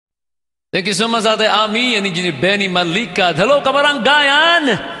Thank you so much, Ate Ami and Engineer Benny Malikad. Hello,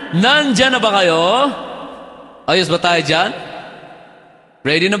 kabaranggayan! Nandyan na ba kayo? Ayos ba tayo dyan?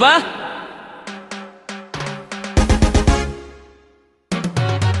 Ready na ba?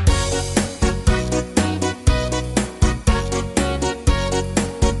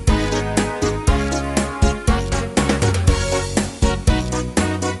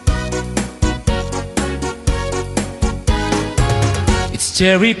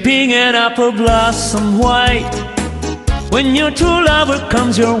 Cherry pink and apple blossom white, when your true lover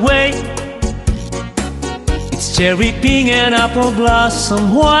comes your way. It's cherry pink and apple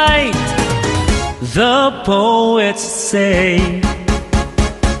blossom white, the poets say.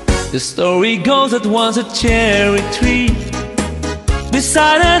 The story goes that once a cherry tree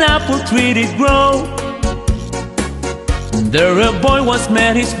beside an apple tree did grow. And there a boy once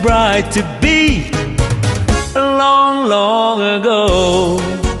met his bride-to-be long, long ago.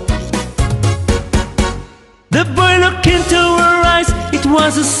 The boy looked into her eyes, it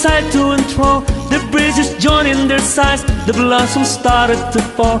was a sight to enthrall. The breezes joined in their sighs, the blossoms started to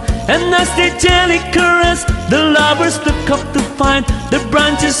fall. And as they gently caressed, the lovers looked up to find the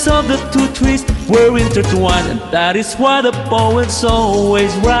branches of the two trees were intertwined. And that is why the poets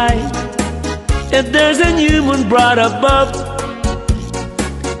always write, if there's a new moon bright above,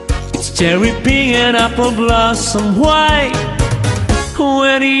 cherry pink and apple blossom white,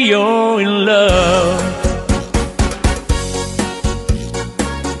 when you're in love.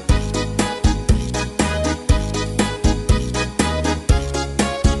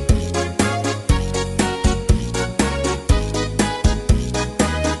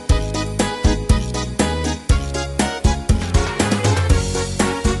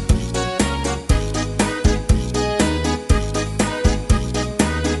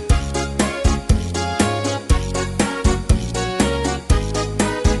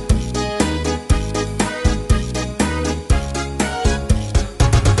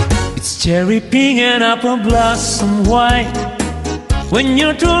 Cherry pink and apple blossom white, when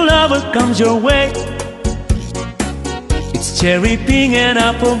your true lover comes your way. It's cherry pink and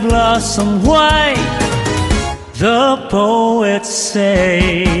apple blossom white, the poets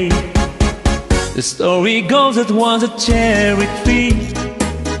say. The story goes that once a cherry tree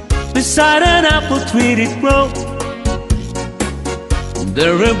beside an apple tree did grow.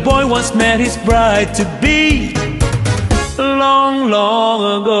 There a boy once met his bride-to-be long,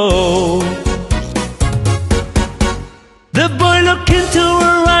 long ago. The boy looked into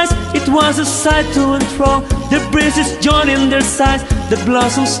her eyes, it was a sight to enthrall. The breezes joined in their sighs, the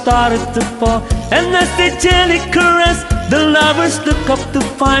blossoms started to fall. And as they gently caressed, the lovers looked up to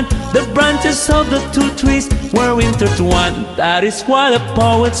find the branches of the two trees were intertwined. That is why the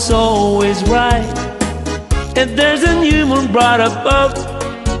poets always write, if there's a new moon bright above,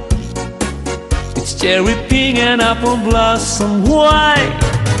 cherry pink and apple blossom white,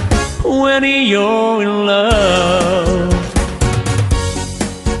 when you're in love.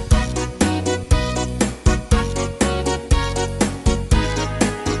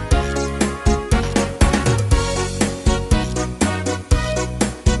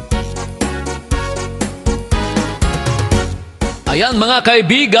 Ayan mga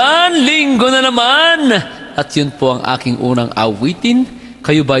kaibigan, linggo na naman. At yun po ang aking unang awitin.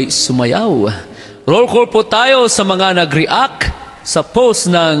 Kayo ba'y sumayaw? Roll call po tayo sa mga nag-react sa post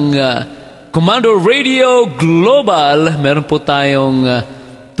ng Commando Radio Global. Meron po tayong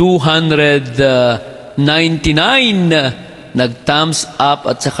 299 nag-thumbs up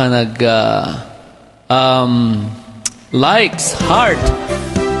at saka likes, heart.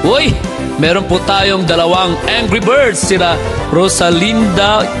 Uy, meron po tayong dalawang Angry Birds, sila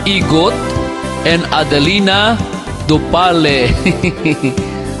Rosalinda Igot and Adelina Dupale.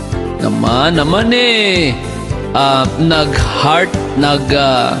 Naman eh. Nag-heart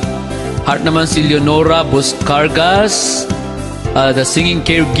naman si Leonora Buscargas, the singing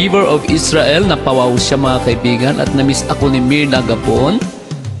caregiver of Israel. Napawaw siya mga kaibigan. At namiss ako ni Mirna Gapon.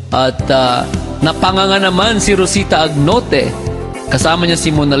 At napanganga naman si Rosita Agnote. Kasama niya si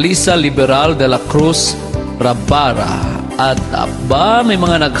Mona Lisa Liberal de la Cruz Rabara. At may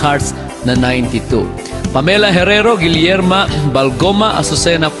mga nag-hearts na 92. Pamela Herrero, Guillerma Balgoma,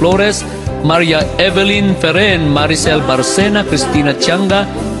 Azucena Flores, Maria Evelyn Ferren, Maricel Barcena, Cristina Tianga,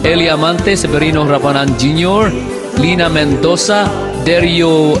 Eli Amante, Severino Rapanan Jr., Lina Mendoza,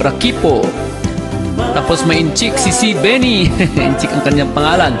 Derio Rakipo. Tapos may Inchik, si Benny, Inchik ang kanyang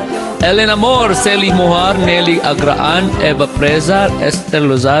pangalan. Elena Moore, Celi Mohar, Nelly Agraan, Eva Preza, Esther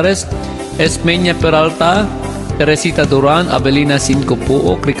Lozares, Esmeña Peralta, Teresita Duran, Abelina Cinco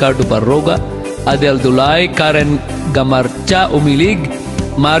Puok, Ricardo Barroga, Adel Dulay, Karen Gamarcha Umilig,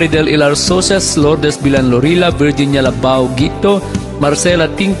 Maridel Ilar Soses, Lourdes Bilan Lorila, Virginia Labao Gito, Marcela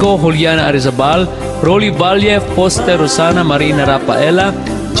Tinco, Juliana Arizabal, Rolly Valle, Foster Rosana, Marina Rafaela,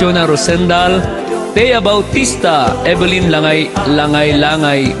 Chona Rosendal, Thea Bautista, Evelyn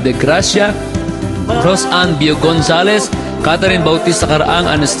Langay de Gracia, Rosanne Bio Gonzalez, Catherine Bautista Caraang,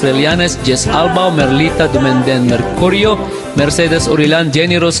 Ana Estrelianes, Jess Albao, Merlita Dumenden Mercurio, Mercedes Urilan,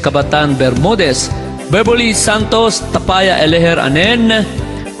 Jenny Ros Cabatan Bermudez, Beverly Santos, Tapaya Eleher Anen,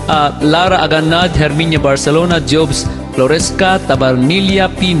 Lara Aganad, Herminia Barcelona, Jobs Floresca, Tabarnilia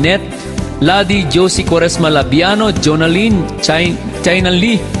Pinet, Ladi Josie Quaresma Labiano, Jonaline China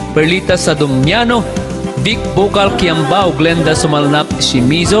Lee, Perlita Sadumiano, Vic Bocal Kiambao, Glenda Sumalnap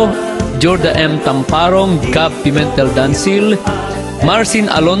Shimizo, Jorda M. Tamparong, Gab Pimentel Dansil, Marcin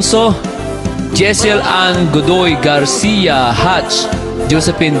Alonso, Jessel Ann Godoy Garcia Hatch,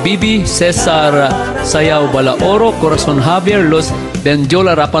 Josephine Bibi, Cesar Sayaw Balaoro, Corazon Javier, Los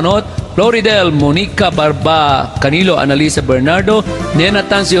Benjola Rapanot, Floridel, Monica Barba, Canilo Analisa Bernardo, Nena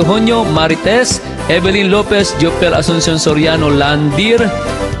Tancio Honyo, Marites, Evelyn Lopez, Jopel Asuncion Soriano Landir,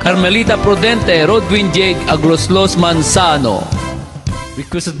 Carmelita Prudente, Rodwin Jade Agloslos Manzano.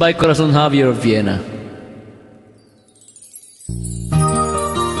 Requested by Corazon Javier of Vienna.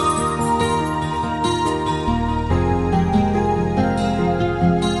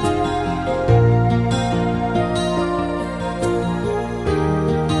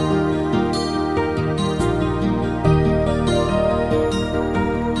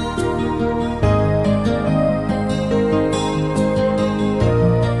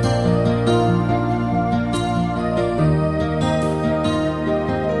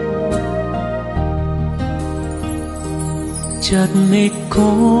 Chatmate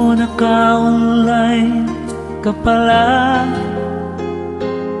ko naka-online ka pala,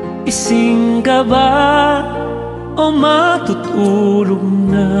 ising ka ba o matutulog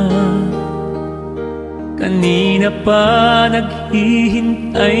na? Kanina pa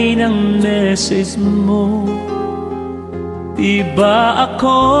naghihintay ng message mo. Di ba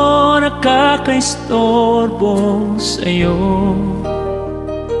ako nakaka-istorbo sa'yo?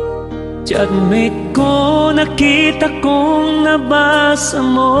 Chatmate ko, nakita kong nabasa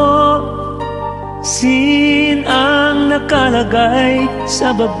mo. Sin ang nakalagay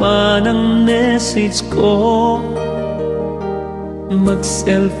sa baba ng message ko.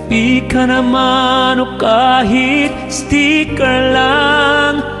 Mag-selfie ka naman o kahit sticker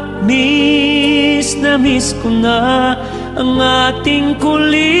lang. Miss na miss ko na ang ating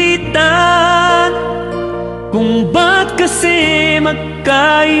kulitan. Kung ba't kasi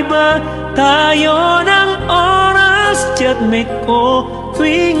magkaiba tayo ng oras, chatmate ko,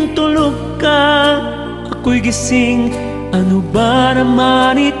 tuwing tulog ka, ako'y gising. Ano ba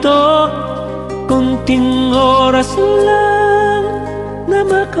naman ito? Konting oras lang na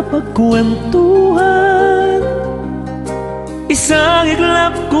makapagkwentuhan. Isang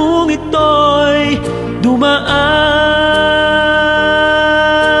iglap kung ito'y dumaan.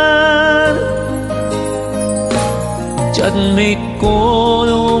 Chatmate ko,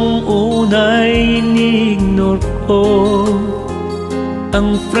 noong una'y ini-ignore ko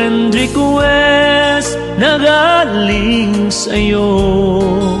ang friend request na galing sa'yo.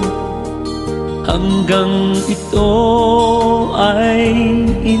 Hanggang ito ay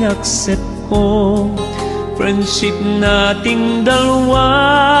inaccept ko. Friendship nating dalawa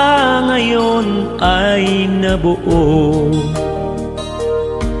ngayon ay nabuo.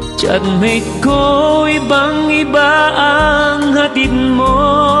 Chatmate ko, ibang-iba ang hatid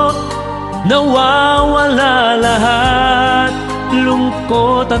mo. Nawawala lahat,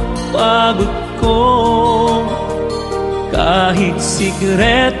 lungkot at pagod ko. Kahit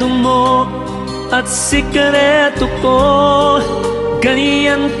sikreto mo at sikreto ko,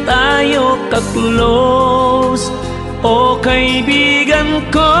 ganyan tayo ka-close, o kaibigan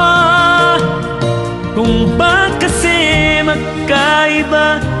ko. Kung ba't kasi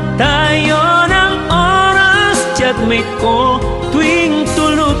magkaiba tayo ng oras, chatmate ko, tuwing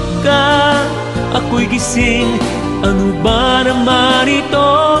tulog ka, ako'y gising. Ano ba naman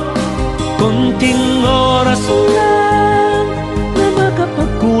ito? Konting oras lang na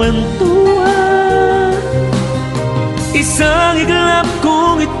makapagkwentuhan. Isang iglap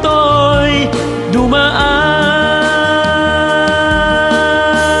kung ito'y dumaan.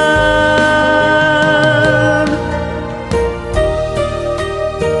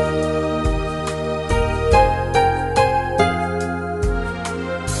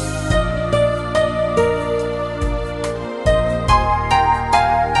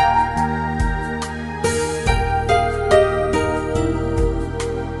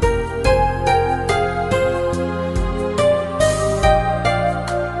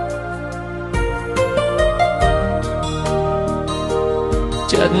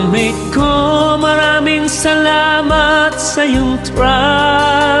 Bandmate ko, maraming salamat sa iyong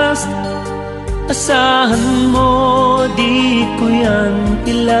trust. Asahan mo, di ko yan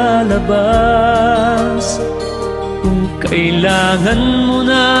ilalabas. Kung kailangan mo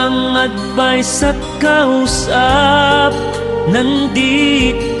ng advice at kausap,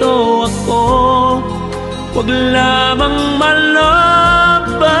 nandito ako. Huwag lamang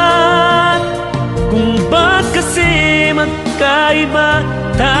malaban. Kung ba't kasi magkaiba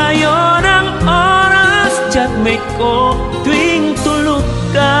tayo ng oras, chatmate ko, tuwing tulog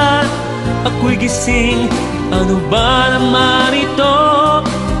ka, ako'y gising. Ano ba naman ito?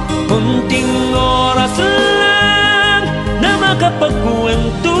 Kunting oras lang na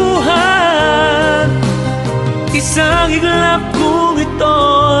makapagkwentuhan. Isang iglap kung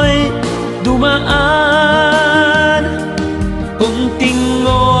ito'y dumaan. Kunting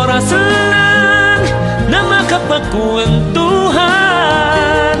oras lang na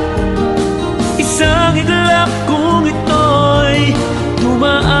makapagkwentuhan. Isang iglap kung ito'y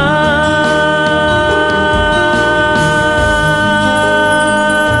dumaan.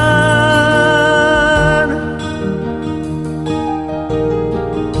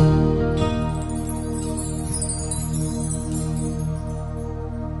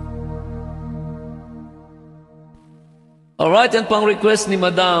 Alright, yan pang request ni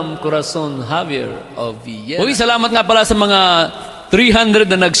Madam Corazon Javier of VHEN. Uy, salamat nga pala sa mga 300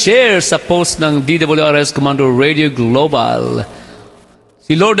 na nag-share sa post ng DWRS Commando Radio Global.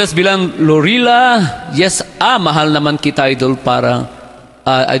 Si Lourdes Bilan Lorila, yes, mahal naman kita, idol, para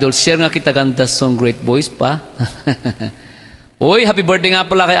idol, share nga kita ganda song Great Voice pa. Uy, happy birthday nga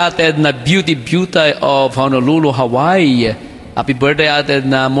pala kay Ate Edna Beauty of Honolulu, Hawaii. Happy birthday, Ate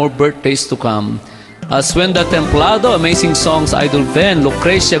Edna, more birthdays to come. Swenda Templado, amazing songs, Idol VHEN.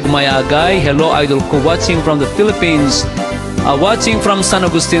 Lucrecia Gumayagay, hello, Idol ko, watching from the Philippines. Watching from San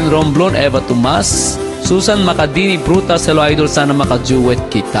Agustin, Romblon, Eva Tomas. Susan Macadini Brutas, hello, Idol, sana makaduet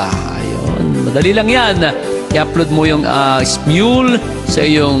kita. Ayun, madali lang yan. I-upload mo yung Smule sa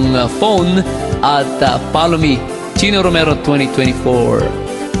iyong phone at follow me, Chino Romero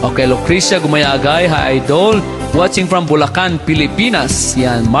 2024. Okay, Lucrecia Gumayagay, hi, Idol. Watching from Bulacan, Pilipinas.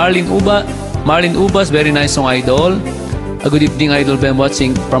 Yan, Marlene Ubas, very nice song, Idol. Good evening, Idol Ben,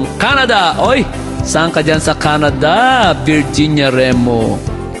 watching from Canada. Oy, saan ka dyan sa Canada? Virginia Remo.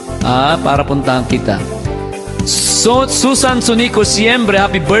 Para puntahan kita. So, Susan Sunico Siembre,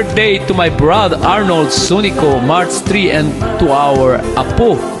 happy birthday to my brother Arnold Sunico, March 3, and to our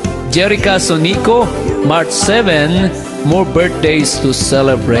apo, Jerica Sunico, March 7. More birthdays to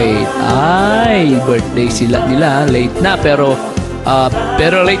celebrate. Ay, birthday sila nila. Late na, pero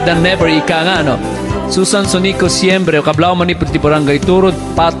late than never, ika nga, no? Susan Sonico Siembre, kablaw manipot di Barangay Turod,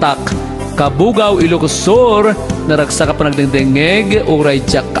 Patak, Kabugaw, Ilocos Sur, naragsa ka pa nagdengdengeg, uray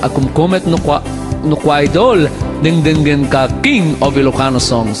jak ka akumkumet nukwa idol, dengdengen ka King of Ilocano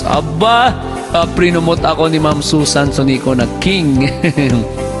songs. Aba, prinumot ako ni Ma'am Susan Sonico na King.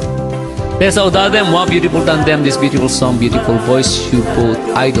 Pesa Odadem, wow, beautiful tandem, this beautiful song, beautiful voice, you both,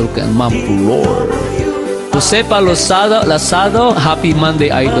 Idol ka and Ma'am Flor. Josepa Lazado, happy Monday,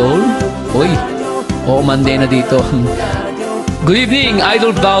 Idol. Uy, Monday na dito. Good evening,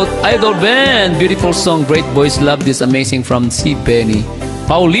 Idol Band. Beautiful song, great voice, love this, amazing, from C. Penny.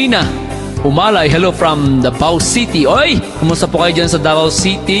 Paulina Umalay, hello from Davao City. Oy, kumusta po kayo dyan sa Davao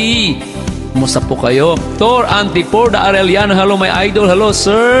City? Kumusta po kayo? Tor Antiporda Arellano, hello my idol, hello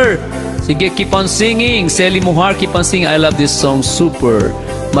sir. Sige, keep on singing. Selly Muhar, keep on singing. I love this song, super.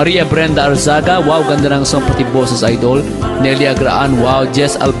 Maria Brenda Arzaga, wow, ganda ng song, pati boses, idol. Nelly Agraan, wow.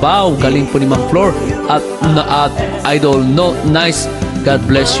 Jess Albao, galing po ni Ma'am Flor. At idol, no, nice. God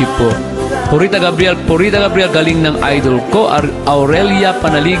bless you po. Purita Gabriel, galing ng idol ko. Aurelia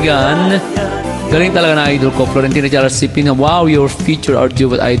Panaligan, galing talaga ng idol ko. Florentina Charasipin, wow, your feature are due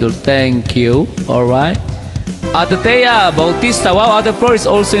with idol. Thank you. Alright. Ate Thea Bautista, wow, Ate Flor is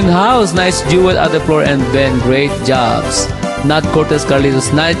also in the house. Nice duet, Ate Flor and Ben, great jobs. Nat Cortez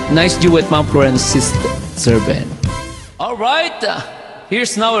Carlitos, nice duet, Ma'am Flor and Sister Ben. Alright,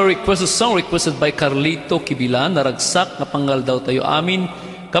 here's now a requested song requested by Carlito Kibilan. Naragsak na panggal daw tayo amin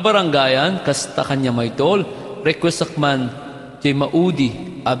kabarangayan, kasta kanya may tol. Request akman, J.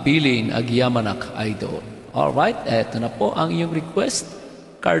 Maudi, Abilin, Agyamanak, idol. Alright, eto na po ang iyong request,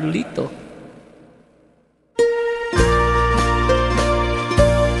 Carlito.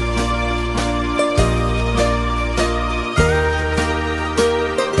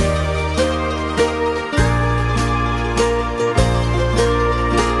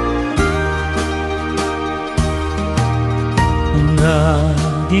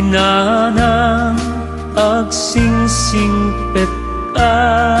 Dinanang agsingsing pet ka.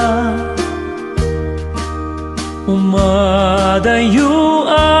 Umadayo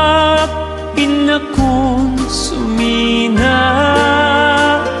at inakong sumina,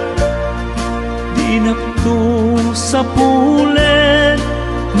 dinakto sa pulen,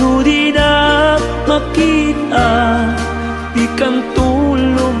 no di na makita, di kan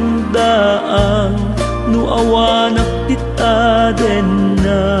tulong daang, no awanak tita den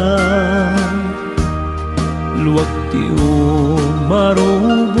na. Luwag ti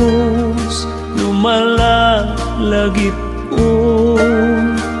umarubos, lumalalagip ko,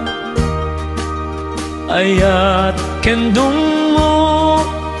 ayat kendong mo,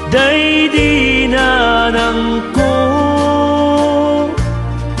 day dinanang ko.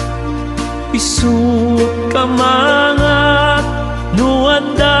 Isut kamangat, no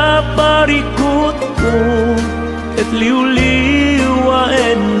anda parikot ko, et liw-liwa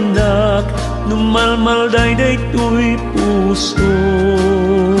endak, numalmal day tuy puso.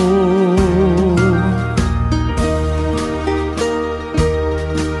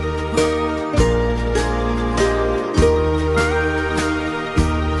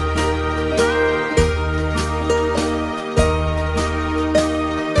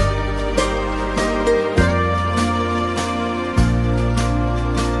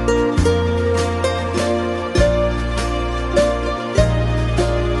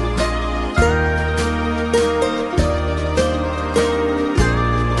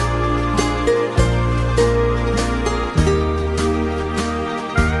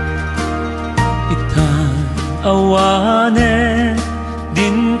 Awane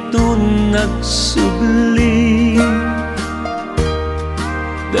dintun nagsubli,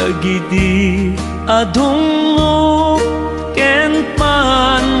 dagidi adungo ken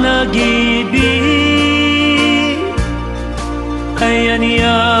panagibi, ayan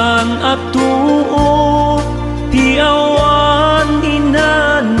yan atuo ti awan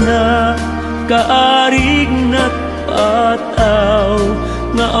inana, kaarig nat pataw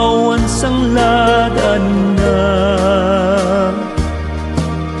nga awan sang ladan na.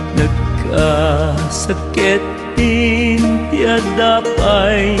 Nagkasakit din ti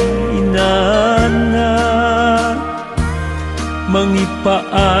adapay inana,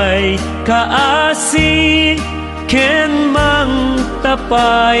 mangipaay kaasi ken mang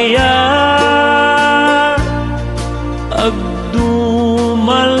tapaya,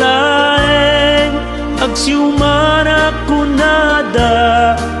 agdumalaeng agsiumana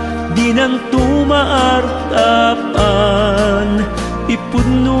kunada, dinang tumaartapan,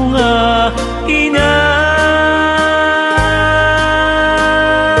 ipudno nga ina.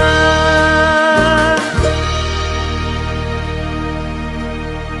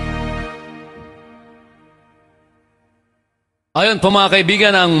 Ayun po mga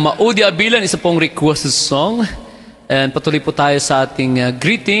kaibigan, ang Maudi Abilan, isa pong requested song. And patuloy po tayo sa ating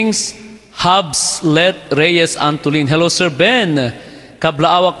greetings. Habs Let Reyes Antolin. Hello Sir Ben.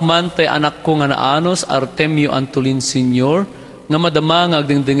 Kablaawak man tay anak ko nga naanos, Artemio Antolin Sr. Nga madama nga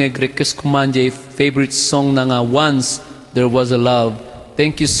agdingdingay request ko man jay favorite song na nga Once There Was a Love.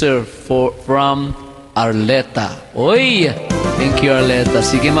 Thank you sir from Arleta. Oy! Thank you Arleta.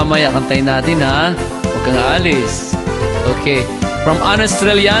 Sige mamaya kantayin natin ha. Huwag kang aalis. Okay. From Ana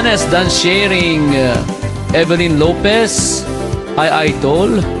Estrelianes, done sharing. Evelyn Lopez. Hi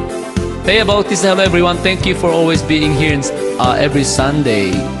Idol. Hey Bautista, hello everyone. Thank you for always being here every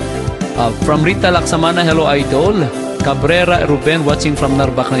Sunday. From Rita Laksamana, hello Idol. Cabrera Ruben, watching from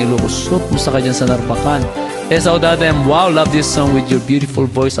Narbacan, Ilocos. Musta ka dyan sa Narbacan? Saudadem, wow, love this song with your beautiful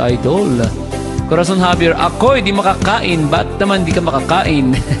voice, Idol. Corazon Javier, ako'y di makakain. Ba't naman di ka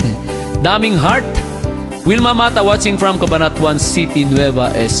makakain? Daming heart. Wilma Mata, watching from Cabanatuan City,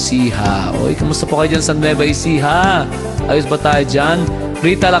 Nueva Ecija. Oy, kamusta po kayo dyan sa Nueva Ecija? Ayos ba tayo dyan?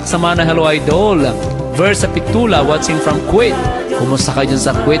 Rita Laksamana, hello Idol. Versa Pitula, watching from Kuwait. Kumusta kayo dyan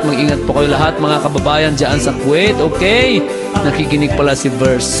sa Kuwait? Mag-ingat po kayo lahat mga kababayan dyan sa Kuwait. Okay? Nakikinig pala si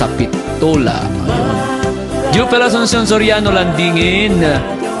Versa Pitula. Ayun. Jupela Sonson Soriano Landingin.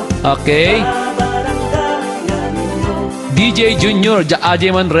 Okay? DJ Junior, Ajay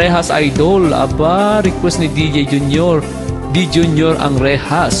Manrehas Idol. Aba, request ni DJ Junior. D Junior ang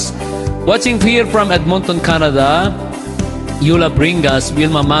Rehas. Watching here from Edmonton, Canada. Yula Bringas,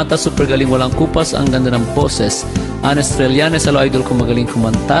 Wilma Mata, super galing walang kupas, ang ganda ng boses. Ana Estrelianes, hello Idol ko magaling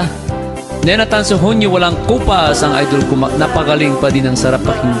kumanta. Nena Tanso Hunyo, walang kupas, ang Idol ko napagaling pa din, ang sarap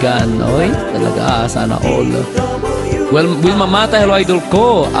pakinggan. Oy, talaga, sana all. Well, Wilma Mata, hello Idol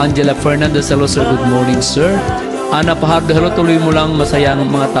ko. Angela Fernandez, hello sir, good morning sir. Ana Pahardo, hello, tuloy mo lang masayang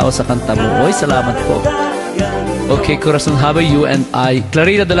mga tao sa kanta mo. Oy, salamat po. Okay, Corazon Habe, you and I.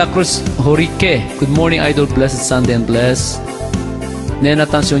 Clarita de la Cruz Horique, good morning Idol, blessed Sunday and blessed. Nena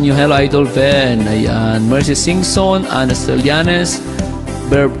Tansionyo, hello Idol VHEN. Ayan, Mercy Singson, Ana Stelianes,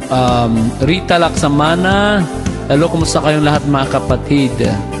 Rita Laksamana. Hello, kumusta kayong lahat mga kapatid?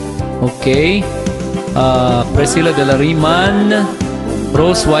 Okay. Priscilla de la Riman,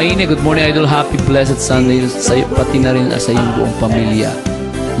 Rose Waine, good morning Idol, happy blessed Sunday sa'yo, pati na rin sa iyong buong pamilya.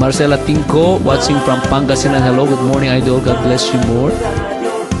 Marcela Tinko, watching from Pangasinan, hello, good morning Idol, God bless you more.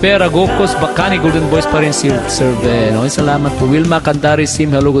 Pera Gokos Bakani, Golden Boys pa rin si Sir Ben. Okay, salamat po. Wilma Candari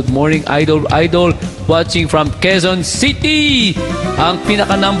Sim, hello, good morning Idol, watching from Quezon City. Ang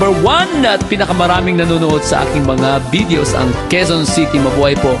pinaka number 1 at pinakamaraming nanonood sa aking mga videos, ang Quezon City.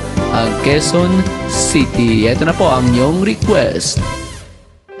 Mabuhay po ang Quezon City. Ito na po ang inyong request.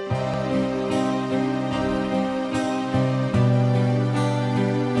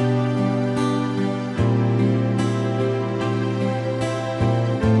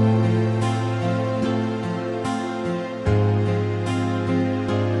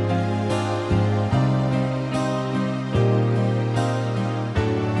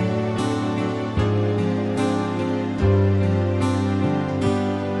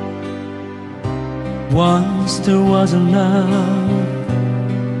 Once there was a love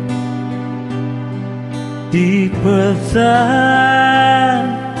deeper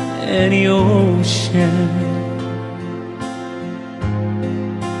than any ocean.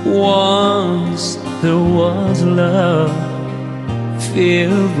 Once there was love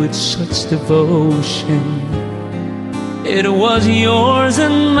filled with such devotion. It was yours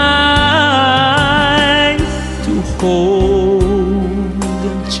and mine to hold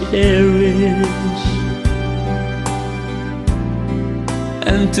and cherish,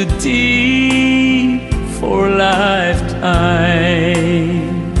 and to deep for a lifetime.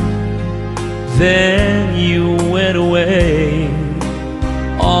 Then you went away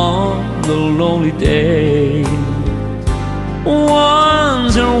on the lonely day.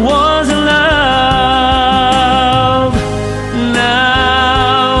 Once there was love,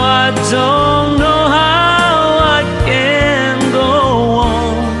 now I don't know how I can go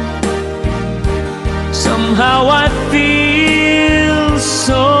on. Somehow I feel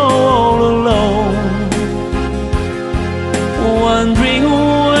so all alone, wondering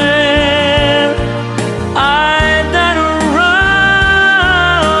where I've done wrong.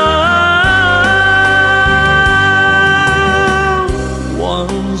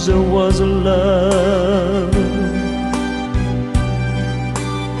 Once there was a love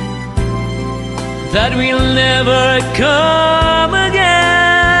that will never come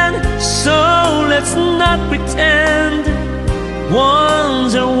again, so let's not pretend.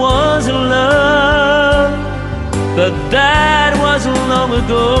 Once there was a love, but that was long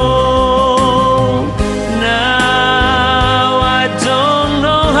ago. Now I don't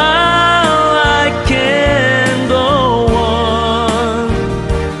know how I can go on.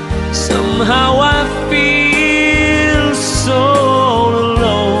 Somehow I feel so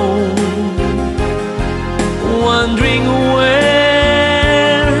alone, wondering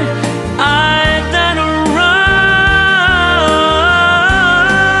where I've done wrong.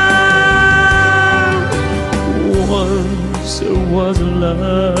 Once there was a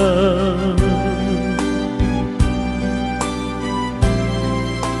love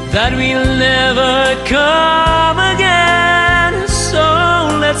that will never come again, so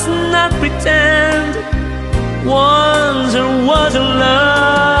let's not pretend. Once there was a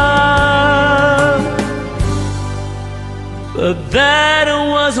love, but that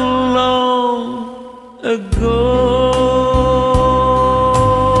was long ago.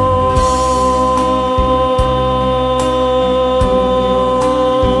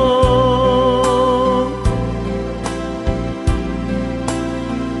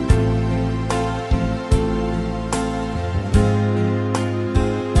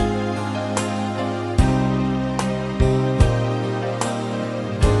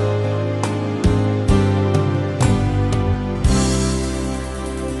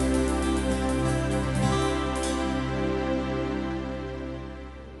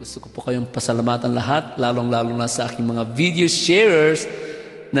 Gusto ko po kayong pasalamatan lahat, lalong-lalo na sa aking mga video sharers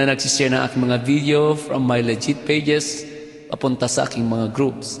na nagsishare ng aking mga video from my legit pages papunta sa aking mga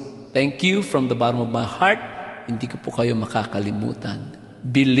groups. Thank you from the bottom of my heart. Hindi ko po kayo makakalimutan.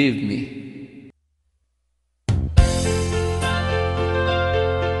 Believe me.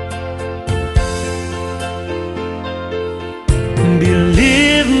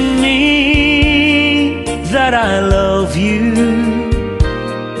 Believe me that I love you.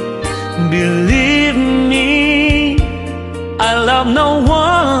 Believe me, I love no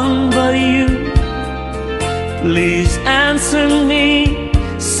one but you. Please answer me,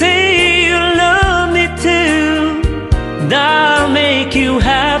 say you love me too, and I'll make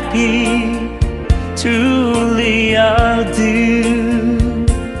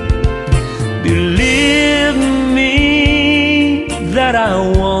that I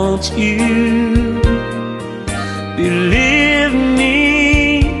want you. Believe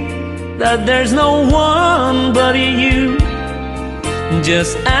me that there's no one but you.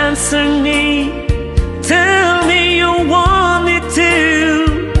 Just answer me, tell me you want me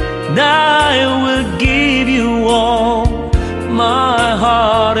to, and I will give you all my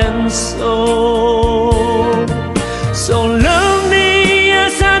heart and soul. So love me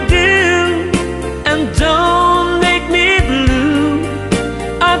as I do, and don't make me blue.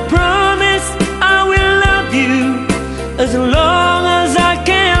 I promise I will love you as long as I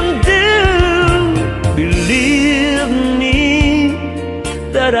can do. Believe me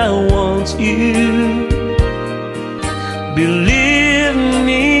that I want you. Believe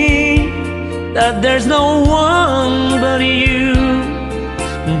me that there's no one but you.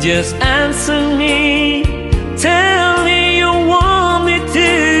 Just answer me, tell me you want me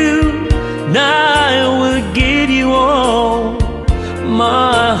to, and I will give you all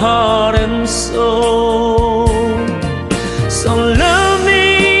my heart and soul. So love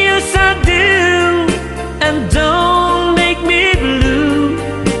me as I do, and don't make me blue.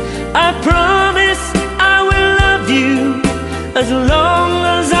 I promise I will love you as long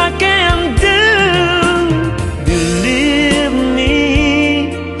as I can do. Believe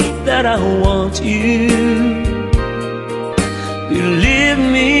me that I want you. Believe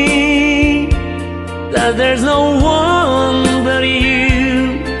me that there's no one but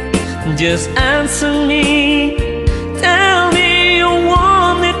you. Just answer me, tell me you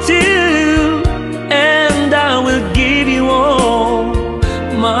want me to, and I will give you all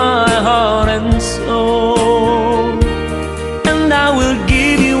my heart and soul. And I will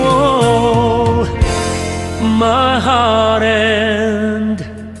give you all my heart and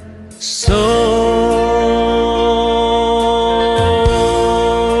soul.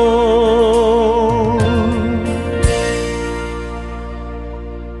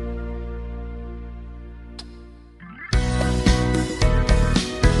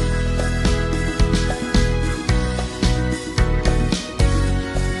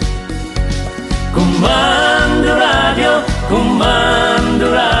 Comando radio, comando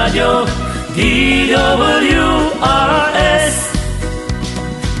radio, DWRS.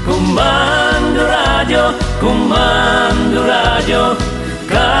 Comando radio,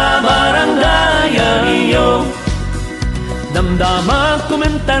 kabarangayan iyo. Damdama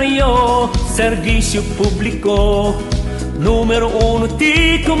komentaryo, serbisyo publiko. Numero 1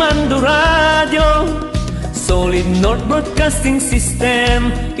 ti Comando Radio. Solid North Broadcasting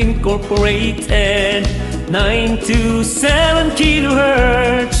System Incorporated, 927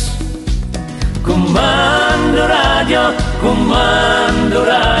 kilohertz. Comando radio,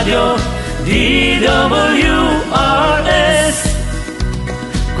 DWRS.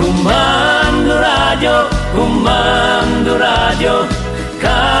 Comando radio,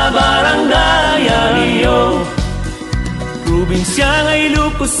 kabarangayan iyo. Probinsya ngay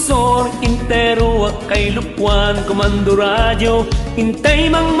Lupusor, Intero at kay Lupuan. Comando Radio, intay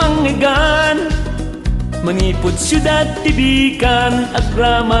mang manggigan. Manipod siyudad tibikan,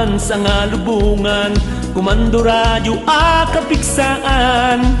 agraman sa nga lubungan. Comando Radio,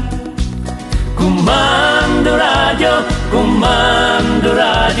 akapigsaan. Comando radio,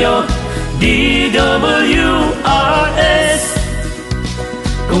 DWRS.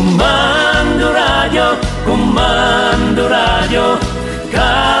 Comando radio,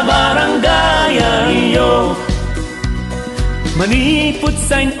 kabarangayan iyo. Manipod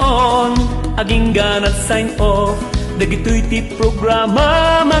sign on, aging ganat sign off. Dagito'y ti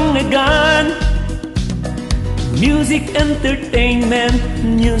programa manggigan. Music, entertainment,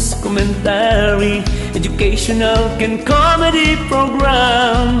 news, commentary, educational and comedy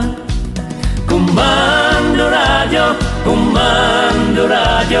program. Comando radio,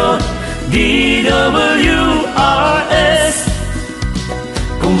 DWRS.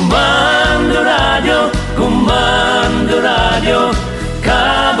 Comando radio,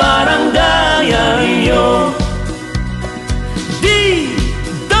 kabarangayan iyo. DWRS.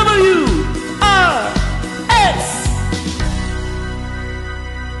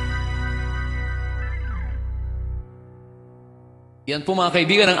 Yan po mga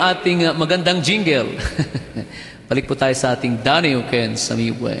kaibigan ang ating magandang jingle. Balik po tayo sa ating Danny O'Ken sa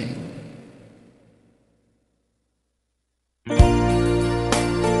VHEN.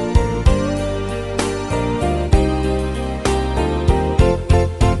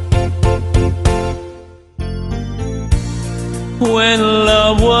 When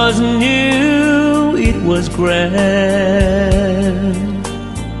love was new, it was grand.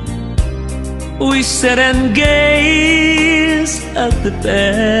 We sat and gazed at the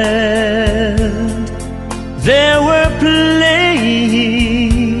band. they were playing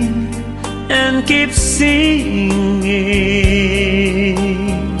and keep singing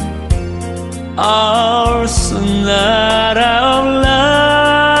our sonata of love.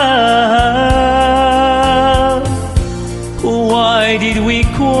 Why did we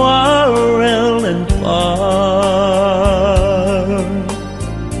quarrel and part?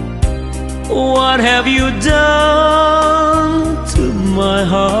 What have you done to my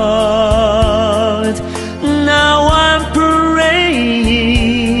heart? Now I'm praying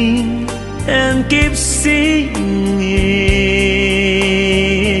and keep singing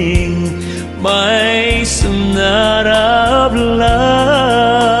my sonata of love.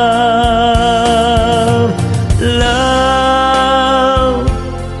 Love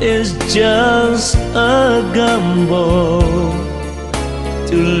is just a gamble.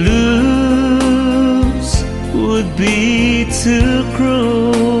 To lose would be too cruel.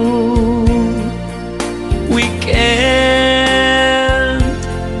 We can't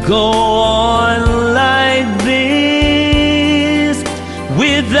go on like this.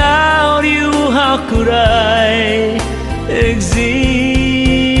 Without you, how could I exist?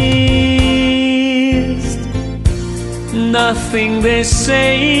 Nothing they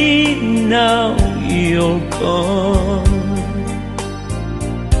say, now you're gone.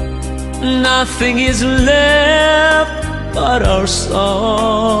 Nothing is left but our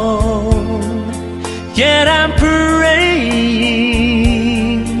song. Yet I'm praying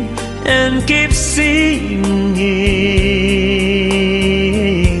and keep singing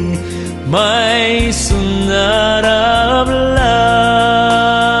my sonata of love.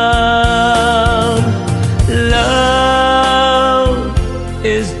 Love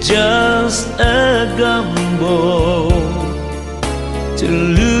is just a gamble. To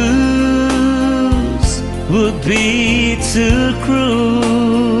lose would be too cruel.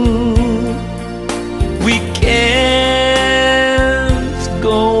 We can't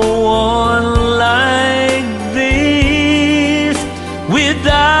go on like this.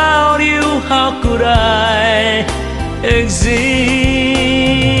 Without you, how could I exist?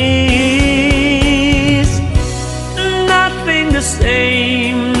 Nothing the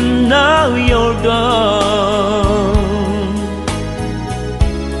same, now you're gone.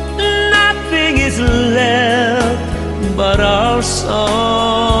 Nothing is left but our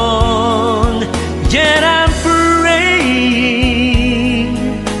song. Yet I'm praying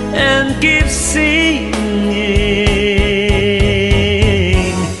and keep singing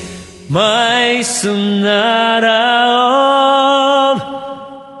my sonata of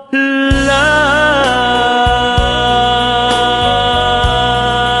love.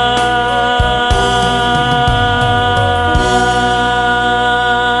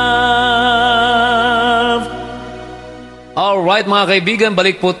 Alright mga kaibigan,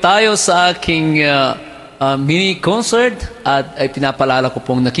 balik po tayo sa aking mini concert at ay pinapalala ko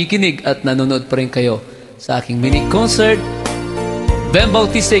pong nakikinig at nanonood pa rin kayo sa aking mini concert VHEN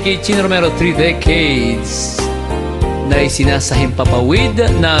Bautista kay Chino Romero 3 decades na isinasahimpapawid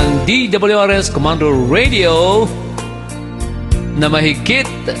ng DWRS Commando Radio na mahigit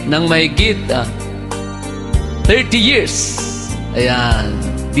 30 years. Ayan,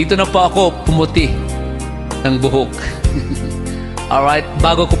 dito na po ako pumuti ng buhok. Alright,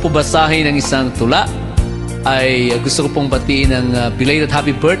 bago ko po basahin ang isang tula, ay gusto ko pong batiin ng belated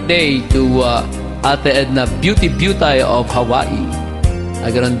happy birthday to Ate Edna Beauty Beauty of Hawaii.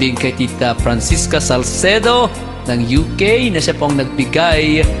 Ganoon din kay Tita Francisca Salcedo ng UK na siya pong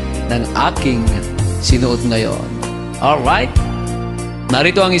nagbigay ng aking sinuot ngayon. Alright,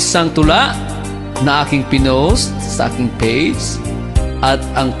 narito ang isang tula na aking pinost sa aking page. At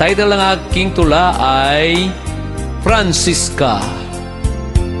ang title ng aking tula ay Francisca.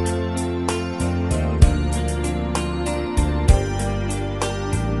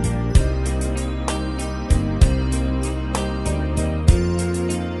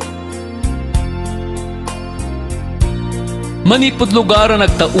 Manipod lugar ang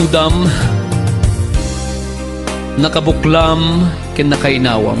nagtaudam, nakabuklam ken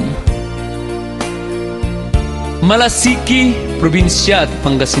nakainawam. Malasiki, probinsya at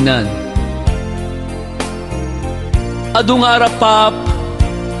Pangasinan. Adung arapap,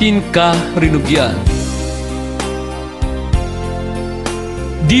 tinka rinubyan.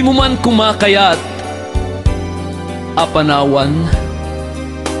 Di mo man kumakayat, apanawan.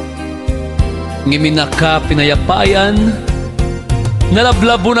 Ngiminaka pinayapayan,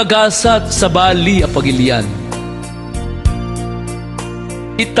 nalablabo nagasat sa bali a pagilian.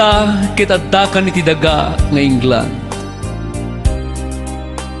 Ita kitadakan iti daga nga England.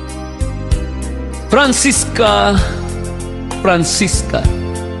 Francisca, Francisca,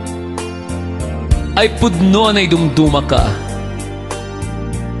 ay pudno anay dumduma ka.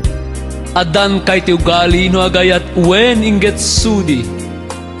 Adan kay tiugali no agayat wen inget sudi.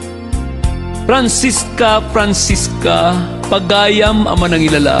 Francisca, Francisca, pagayam ama nang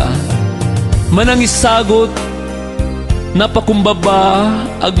ilala. Manangisagot, napakumbaba,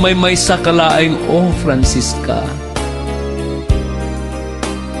 agmay-may sa kalaing, oh Francisca.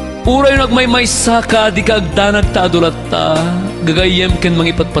 Uray nagmay-may sa ka, di ka agdanag ta adulat ta, gagayem ken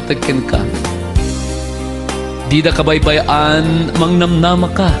mangipatpatagken ka. Di da kabaybayan, mangnamnama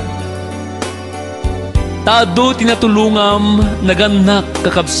ka. Tado tinatulungam, naganak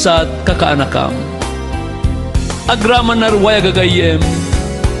kakabsat kakaanakam. Agraman narway gagayem,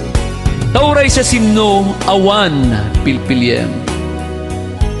 tauray sa simno, awan pilpilyem.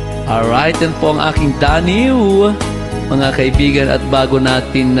 Alright, yan po ang aking daniw, mga kaibigan, at bago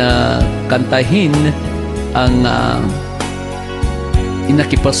natin kantahin ang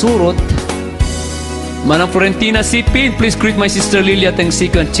inakipasurot, Manang Florentina Sipin, please greet my sister Lilia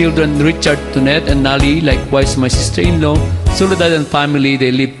Tengsico and children Richard, Tunet, and Nali, likewise my sister-in-law, Soledad and family.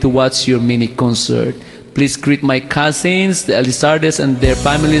 They live to watch your mini concert. Please greet my cousins, the Elizardes and their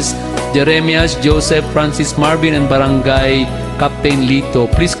families, Jeremias, Joseph, Francis, Marvin, and Barangay Captain Lito.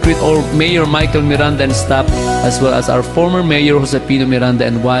 Please greet all Mayor Michael Miranda and staff, as well as our former Mayor Josepino Miranda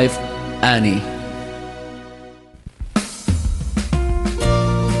and wife, Annie.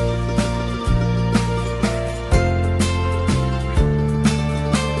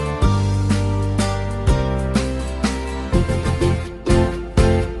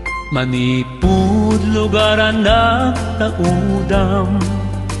 Manipud lugaran na taudam,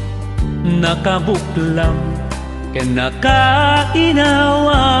 nakabuklam, ken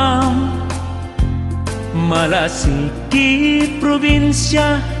nakainawam. Malasiki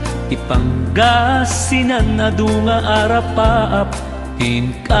probinsya, Ipangasinan na dunga arapaap,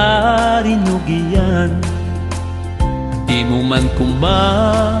 tinkarinugian. Di mo man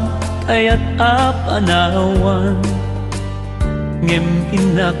kumakayat apanawan, ngem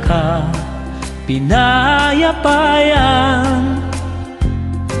inaka pinayapayan.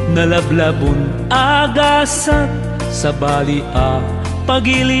 Nalablabon agasat sa balia,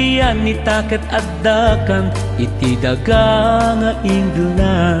 pagilian ni taket addakan iti daga nga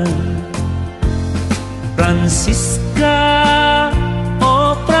England. Francisca,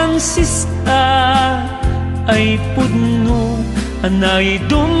 o Francisca, ay pudno anay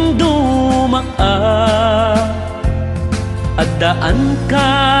dumdumaka. Addaan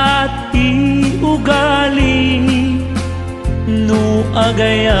ka ti ugali, no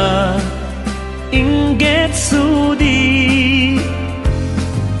agaya inget sudi.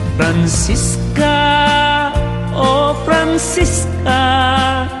 Francisca, o Francisca,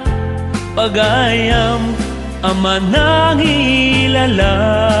 pagayam ama nang ilala.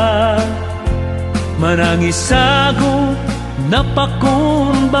 Manangisago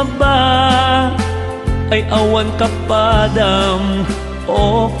napakumbaba, ay awan kapadam,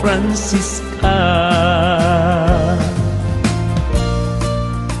 o Francisca.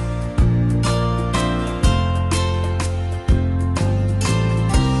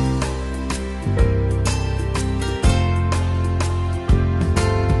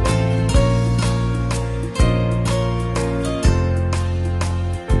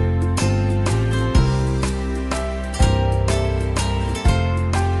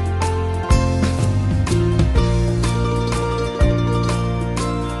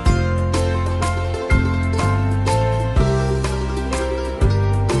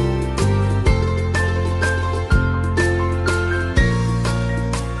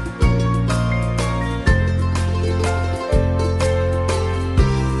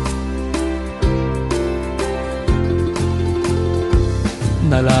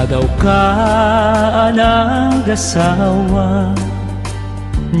 Naladaw ka nagasawa,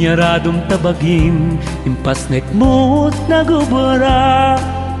 nyaradong tabagim, impasnek mo't nagubara.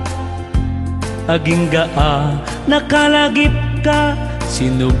 Aging gaa, nakalagip ka,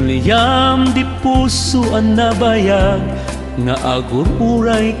 sinubliyam di puso ang nabayag, nga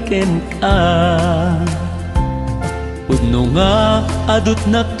agururay ken ka. Udno nga adut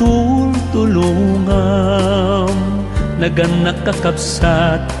na tultulungam, naganak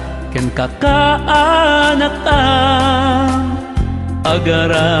kakabsat ken kakaanakam.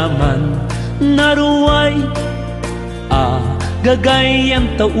 Agaraman naruway gagayam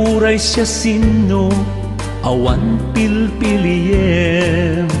tauray siya sino, awan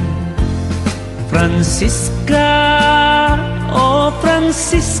pilpiliem. Francisca, o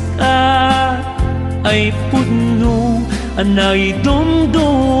Francisca, ay pudno anay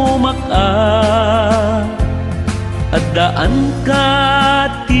dumdumaka. Addaan ka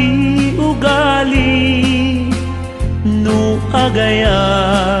ti ugali no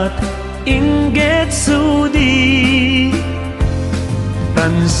agayat inget sudi.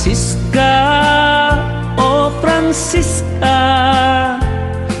 Francisca, o Francisca,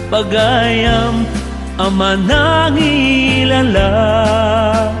 pagayam ama nang ilala,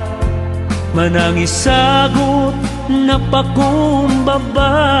 manangisagot na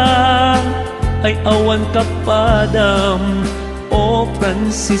pakumbaba, ay awan kapadam, o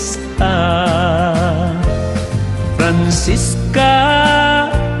Francisca. Francisca,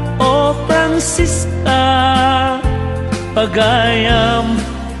 o Francisca, pagayam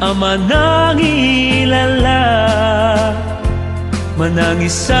ama nang ilala,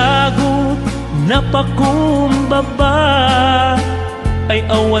 manangisagot na pakumbaba, ay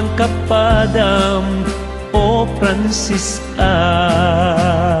awan kapadam, o Francisca.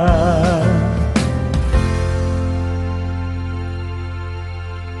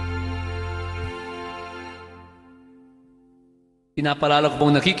 Pinapalala ko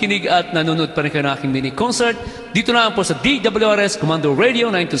pong nakikinig at nanonood pa rin kayo ng aking mini-concert dito na po sa DWRS Commando Radio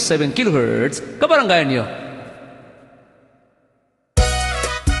 927 kHz, kabaranggayan nyo.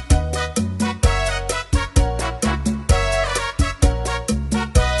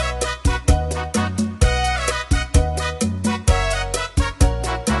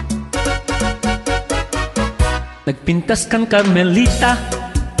 Nagpintas kan Carmelita,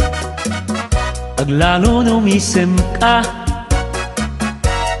 aglalo numisem ka,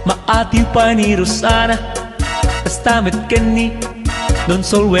 maatiw pa ni Rosana, kastamet ken ni Don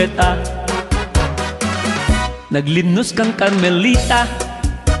Solweta. Naglimnos kan Carmelita,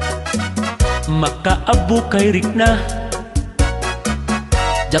 makaabo kay Rikna,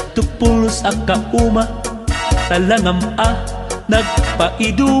 jaktuk pulos akka uma, talangam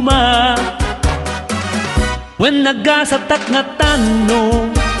nagpaiduma. When nagasatak nga tano,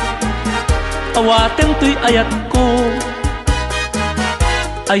 awaten to'y ayat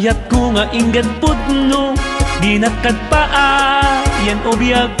ko nga inggan pudno, di nakadpaa yan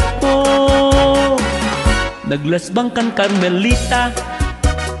obiyag ko. Naglasbang kan Carmelita,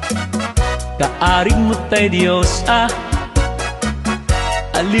 kaaring mo tay Diyos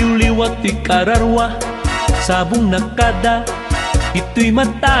aliw-liwat to'y kararwa, sabong nakada ito'y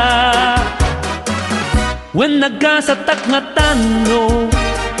mata. When nagasatak nga tano,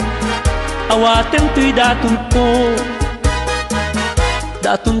 awaten to'y daton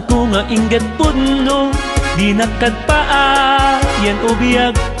ko nga ingget pudno, di nakadpaa yan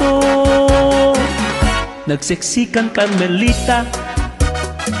obiyag ko. Nagseksikan Carmelita,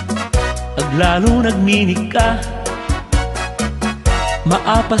 aglalo nagminika,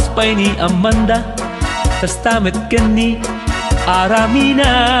 maapas pa'y ni Amanda, kastamet ken ni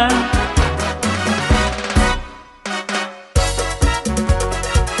Aramina.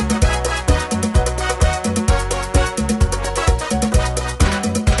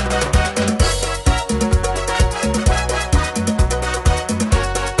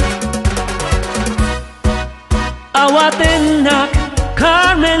 Awaten nak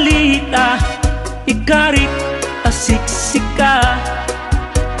Carmelita, ikarik asiksika,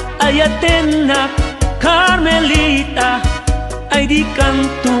 ayaten nak Carmelita, ay di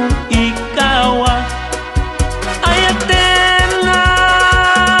kanto ikawa. Ayaten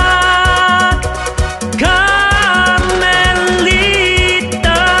nak Carmelita.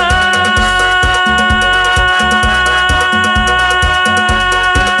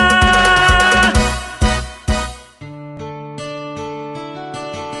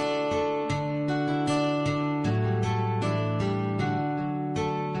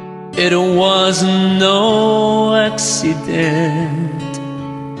 It was no accident,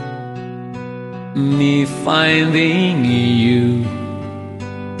 me finding you.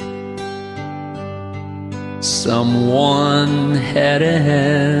 Someone had a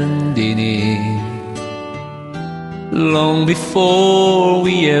hand in it long before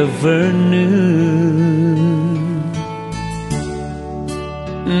we ever knew.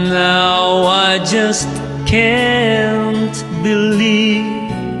 Now I just can't believe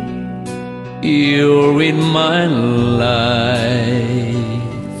you're in my life.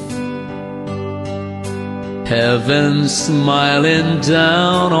 Heaven smiling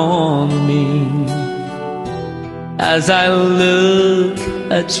down on me as I look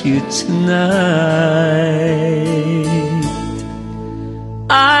at you tonight.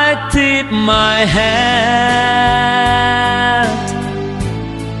 I tip my hat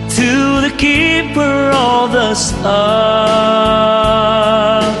to the keeper of the stars.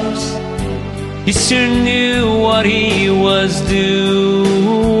 He sure knew what he was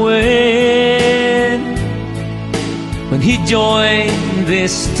doing when he joined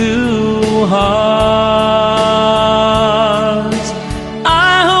these two hearts.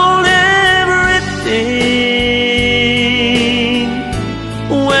 I hold everything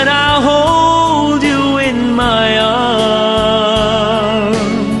when I hold you in my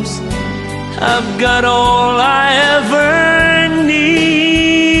arms. I've got all I ever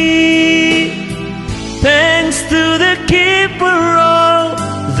need, thanks to the keeper of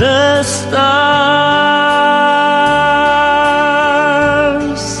the stars.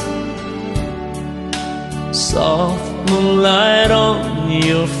 Soft moonlight on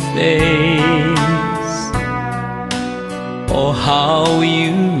your face, oh how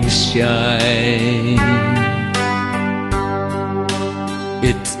you shine.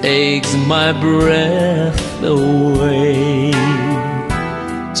 It takes my breath away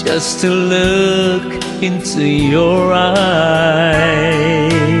just to look into your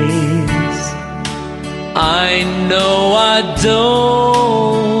eyes. I know I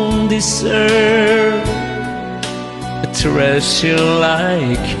don't deserve a treasure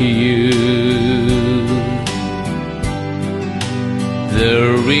like you.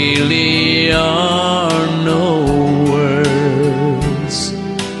 There really are no words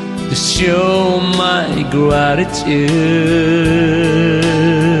to show my gratitude.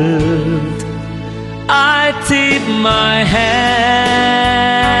 I tip my hand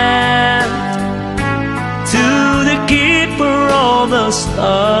to the keeper of the stars.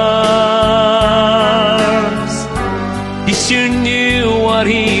 He sure knew what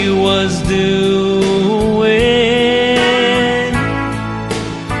he was doing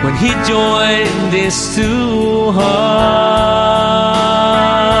when he joined these two hearts.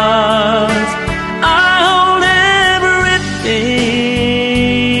 I hold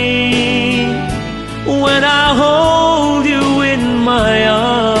everything when I hold you in my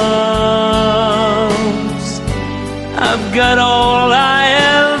arms. I've got all I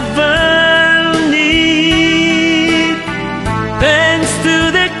ever need, thanks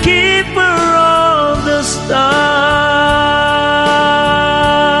to the keeper of the stars.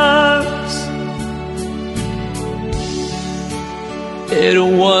 It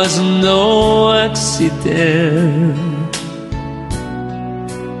was no accident,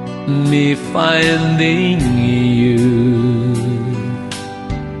 me finding you.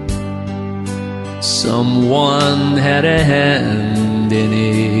 Someone had a hand in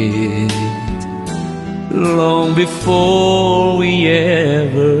it long before we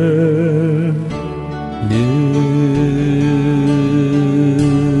ever knew.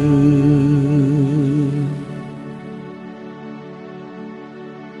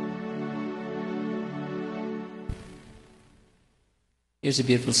 Here's a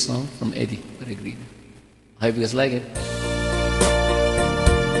beautiful song from Eddie Peregrino. I hope you guys like it.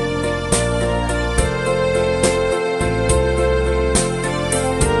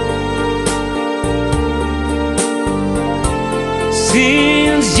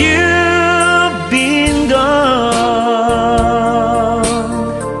 Since you've been gone,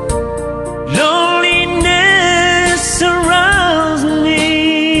 loneliness surrounds me.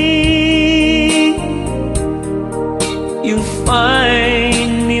 You'll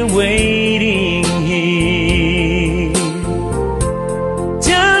find me waiting here,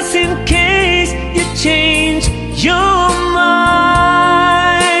 just in case you change your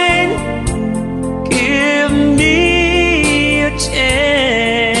mind. Give me a chance.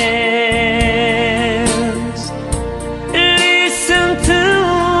 Listen to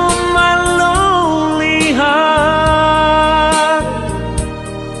my lonely heart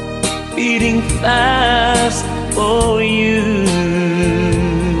beating fast for you.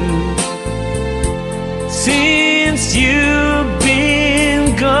 Since you've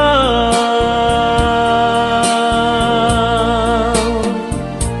been gone,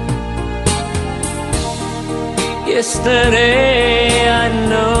 yesterday I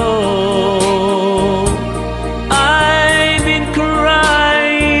know I've been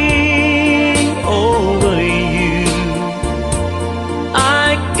crying over you.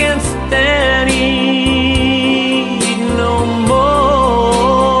 I can't stand it no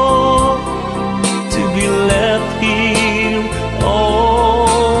more to be left here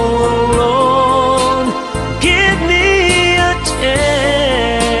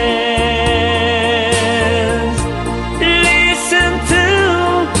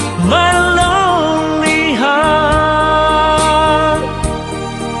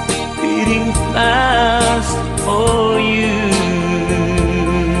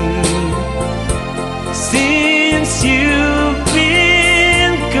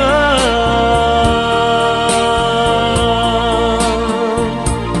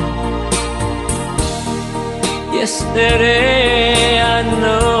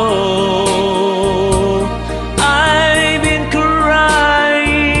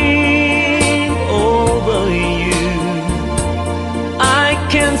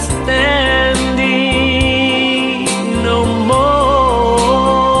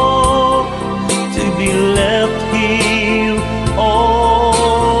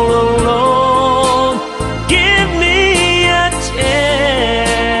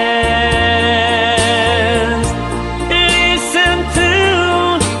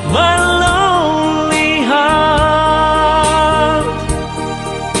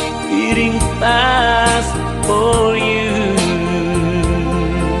fast for you.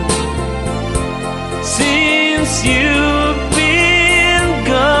 Since you've been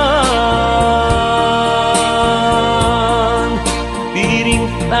gone, beating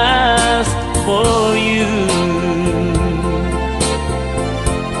fast for you.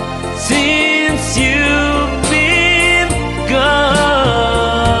 Since you've been gone.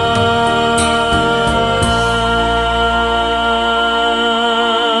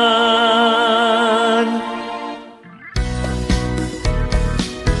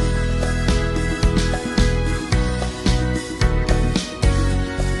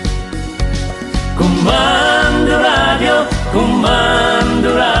 Comando radio,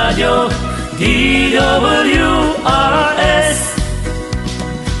 comando radio, DWRS.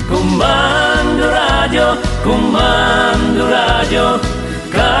 Comando radio,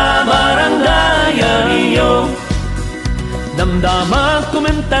 kabarangayan iyo. Damdama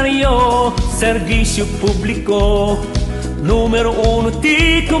komentaryo, servisyo publiko. Numero 1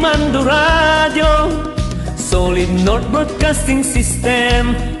 di Comando Radio. Solid North Broadcasting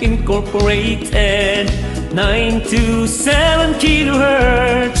System Incorporated, 927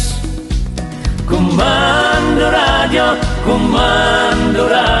 kilohertz. Comando radio,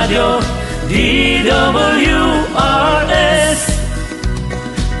 DWRS.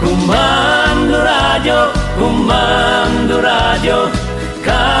 Comando radio,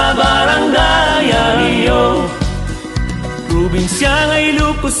 kabarangayan iyo. Probinsya ngay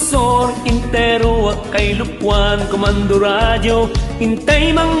Lupusor, Intero at kay Lupuan. Comando radio,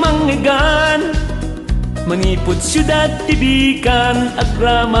 intay mang manggigan. Manipod siyudad tibikan,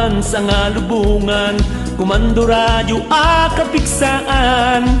 agraman sa nga lubungan. Comando radio,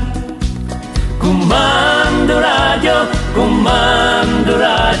 akapigsaan. Comando radio,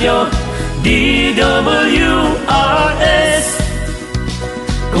 DWRS.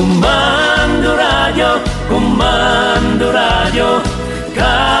 Comando radio,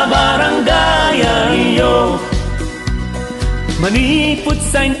 kabarangayan iyo. Manipod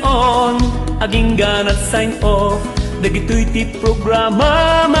sign on, aging ganat sign off. Dagito'y ti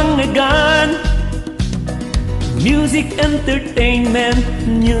programa manggagan. Music, entertainment,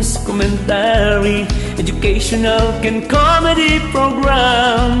 news, commentary, educational and comedy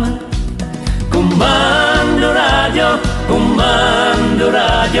program. Comando radio,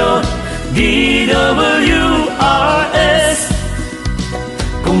 DWRS.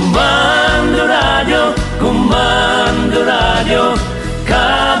 Comando radio,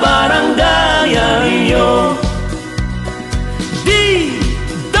 kabarangayan iyo.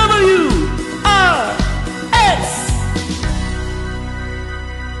 DWRS.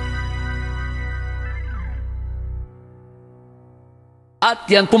 At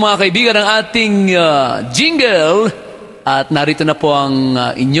yan po mga kaibigan ang ating jingle. At narito na po ang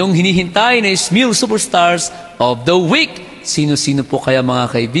inyong hinihintay na Smil Superstars of the Week. Sino-sino po kaya mga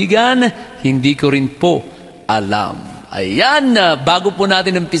kaibigan? Hindi ko rin po alam. Ayan, bago po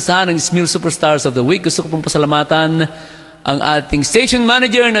natin umpisahan ang Smil Superstars of the Week, gusto ko pong pasalamatan ang ating station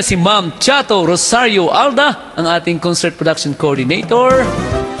manager na si Ma'am Chato Rosario Alda, ang ating concert production coordinator,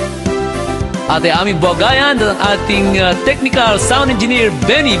 Ate Ami Buagayan, at ang ating technical sound engineer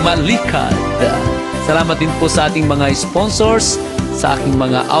Benny Malikad. Salamat din po sa ating mga sponsors, sa aking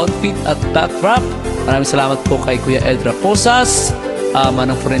mga outfit at backdrop. Maraming salamat po kay Kuya Ed Raposas,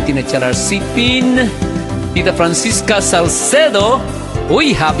 Manang Florentina Charar Sipin, Tita Francisca Salcedo,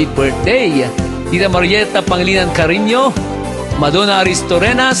 uy, happy birthday! Tita Marieta Pangilinan Carino, Madonna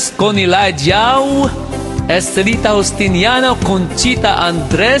Aristorenas, Connie Lai Jiao, Estelita Justiniano, Conchita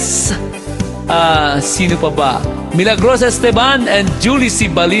Andres, sino pa ba? Milagrosa Esteban and Julie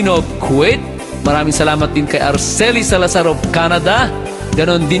Cibalino Kuwait. Maraming salamat din kay Arceli Salazar of Canada.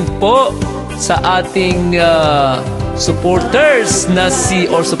 Ganon din po sa ating supporter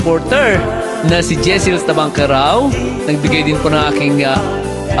na si Jessel Tabangkarao. Nagbigay din po ng aking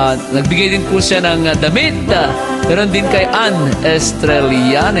nagbigay din po siya ng damit. Ganon din kay Ann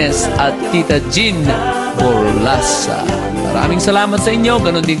Estrelianes at Tita Jean Borlasa. Maraming salamat sa inyo.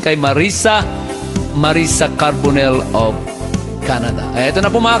 Ganon din kay Marisa Carbonell of Canada. Ito na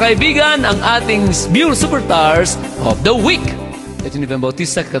po mga kaibigan, ang ating Smil Superstars of the Week. Ito ni VHEN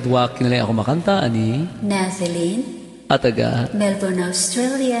Bautista, kakadwa kinalay ako makanta, ani Nathalie at taga Melbourne,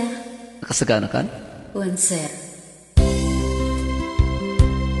 Australia. Nakasagana kan? Sir.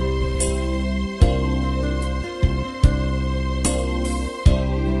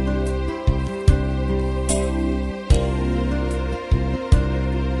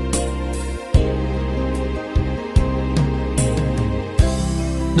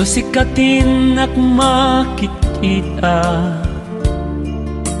 No sikatin at makikita,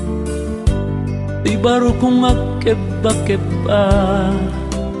 Di baru kong magkeba-keba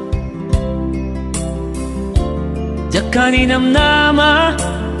Jakani namnama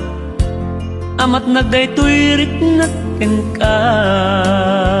Amat nagdaytoy natin ka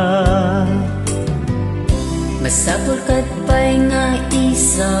Masapul kat pa'y nga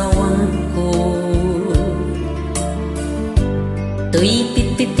isawan ko Tuy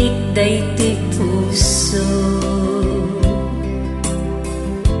pitpitik daytoy puso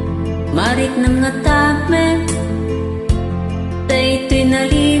Marik ng nga tamen Daytoy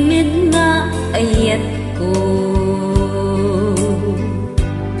nalimid nga ayat ko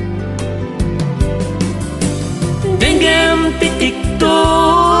Denggam pitik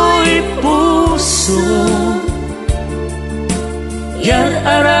to'y puso Yar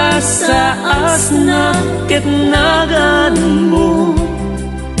arasa asna ketnagan mo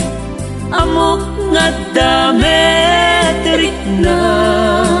Amok nga damet rikna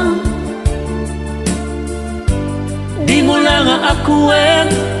Di mo lang akuen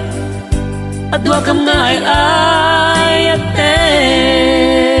At wakam nga ay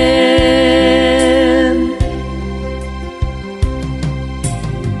ayaten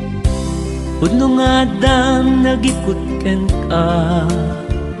Udno nga dam nagikutken ka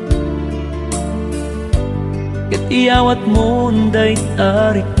Ket iyawat mo nday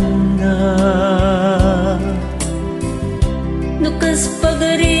tarik na Nukas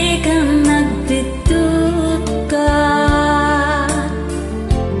pagari kang nagtitut ka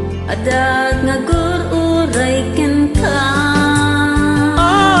Adag nga gururay ken ka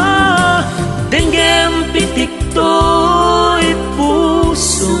Denggem pitik to'y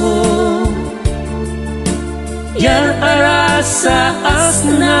puso Yar arasa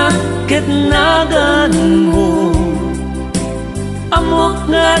asna ketnagan mo Amok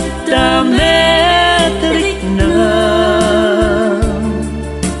nga dametrik na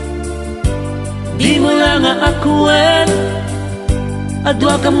Di mo lang akuen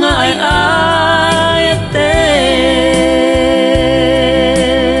Adwa kam nga ay ayaten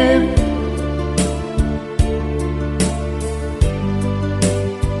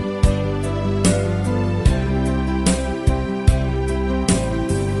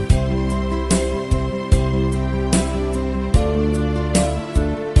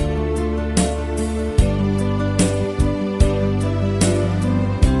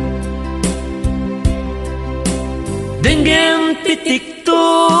Denggem pitik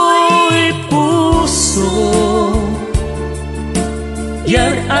to'y puso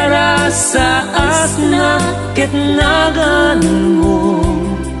Yar arasa asna ketnagan mo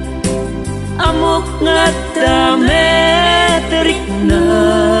Amok nga dametrik na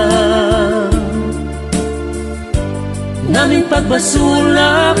Naming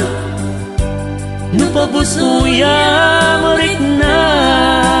pagbasulam Nupabus uyam rikna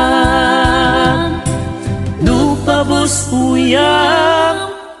Nupabus uyam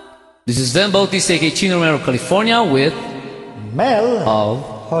This is VHEN Bautista, aka Chino Romero, California, with Mel of.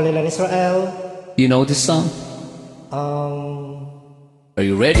 Holy Land Israel. You know this song? Are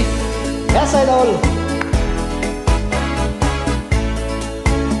you ready? Yes, idol.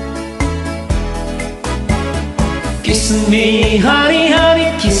 Kiss me, honey, honey,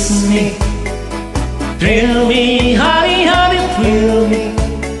 kiss me. Thrill me, honey, honey, thrill me.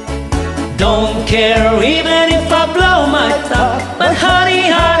 Don't care even if I blow my top. But honey,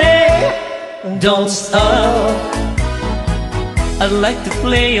 honey, don't stop. I'd like to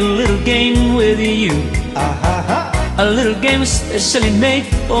play a little game with you. A little game especially made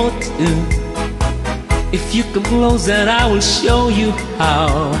for two. If you come closer, I will show you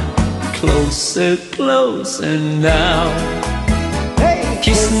how. Closer, closer now. Hey,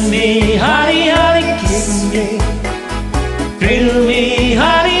 Kiss me, honey, honey, kiss me. Thrill me,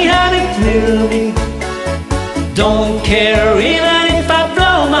 honey, honey, thrill me. Don't care even if I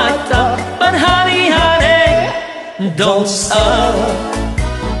blow my top. But honey, honey, don't stop.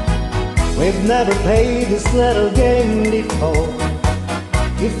 we've never played this little game before.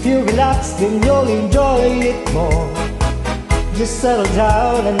 If you relax, then you'll enjoy it more. Just settle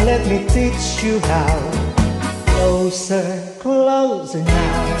down and let me teach you how. Closer, closer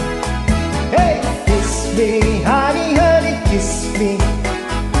now. Hey, kiss me, honey, honey, kiss me.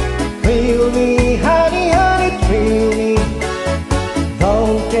 Thrill me, honey, honey, thrill me.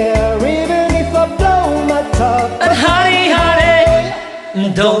 Don't care even if I blow my top. But honey,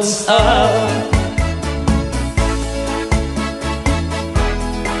 honey, don't stop.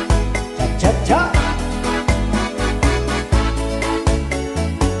 Cha-cha-cha.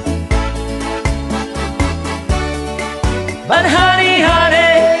 But honey,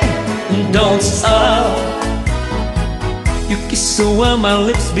 honey, don't stop. You kiss So when my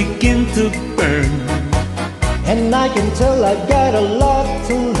lips begin to burn, and I can tell I got a lot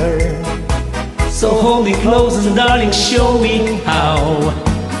to learn. so hold me close and darling, show me how.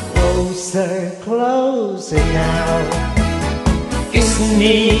 Closer, closer now. Kiss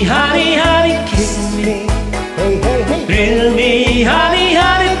me, honey, honey, kiss me. Hey, hey, hey. Thrill me, honey,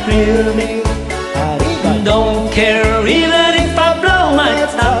 honey, thrill me. Arriba. Don't care even if I blow my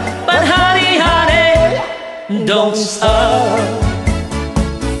top, but honey, honey, don't stop.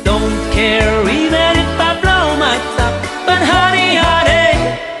 Don't care even if I blow my top, but honey,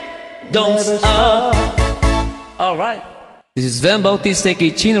 honey, don't stop. All right. This is VHEN Bautista,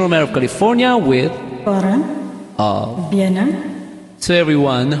 Chino Romero of California with Parang Vienna. So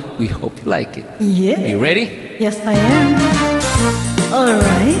everyone, we hope you like it. Yeah. Are you ready? Yes, I am. All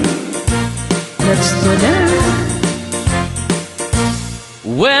right. Let's go down.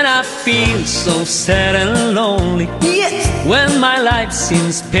 When I feel so sad and lonely, Yes. when my life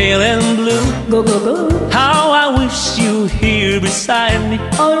seems pale and blue, Go, go, go. how I wish you here beside me,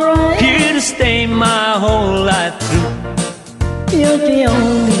 All right. here to stay my whole life through. You're the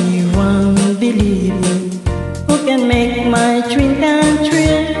only one, believe me, who can make my dream come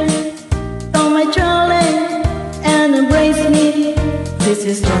true. So my darling, and embrace me. This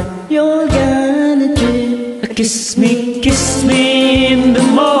is what you're gonna do. Kiss me in the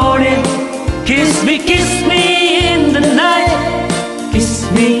morning. Kiss me in the night. Kiss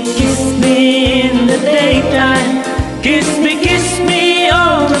me in the daytime. Kiss me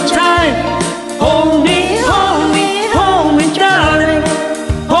all the time. Hold me, darling.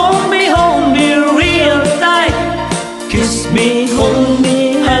 Hold me real tight. Kiss me, hold me,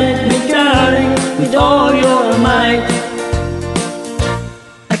 hug me, darling, with all your might.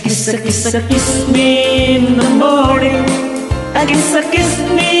 Kiss me in the morning. Kiss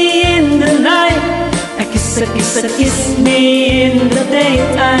me in the night. Kiss me in the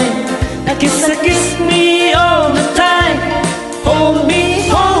daytime. Kiss me all the time. Hold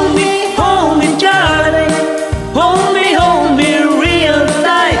me, darling. Hold me real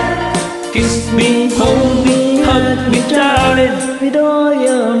tight. Kiss me, hold me, hug me, darling, With all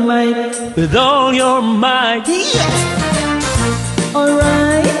your might. with all your might. All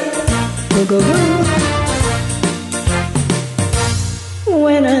right. Go, go, go.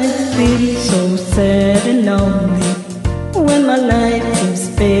 When I feel so sad and lonely, when my life seems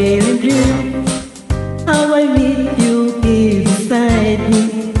pale and blue, how I need you here beside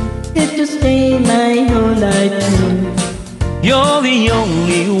me, it to stay my whole life through. You're the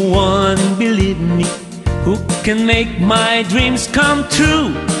only one, believe me, who can make my dreams come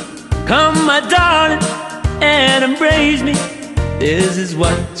true. Come, my darling, and embrace me. This is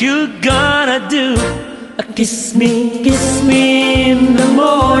what you gotta do. Kiss me in the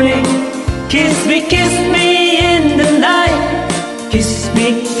morning. Kiss me in the night. Kiss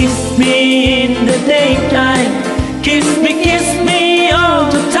me in the daytime. Kiss me all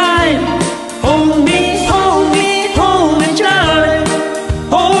the time. Hold me, darling.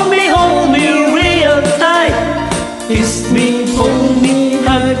 Hold me real tight. Kiss me, hold me,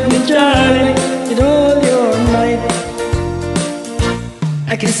 hug me, darling, with all your might.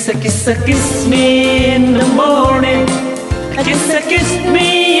 Kiss me in the morning. Kiss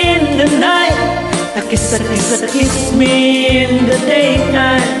me in the night. Kiss me in the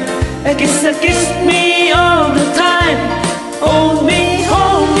daytime. Kiss me all the time. Hold me,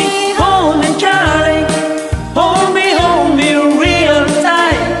 darling. Hold me real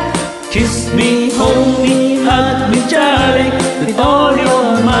tight. Kiss me, hold me, hug me, darling, with all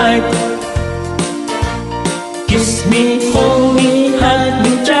your might. Kiss me, hold me, hug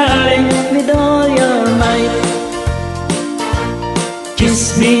me, darling, With all your might.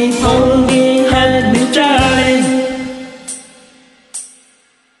 kiss me, hold me, hug me, darling,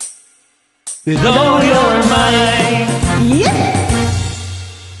 with all your might.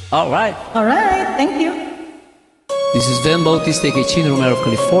 Yeah. All right. All right. Thank you. This is VHEN Bautista, Chino Romero of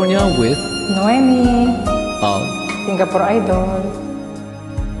California with Noemi, um, Singapore Idol.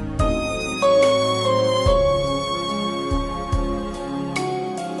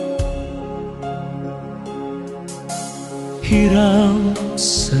 Hiram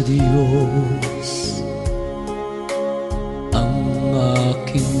sa Diyos ang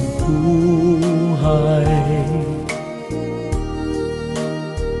aking buhay.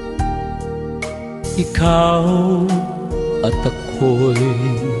 Ikaw at ako'y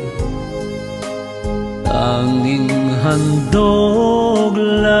tanging handog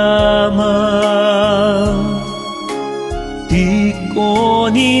lamang. Di ko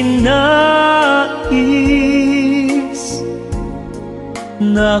ninais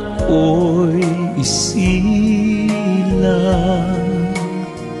na ako'y isilang.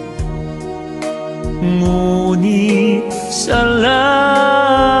 ngunit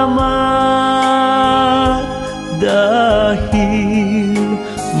salamat dahil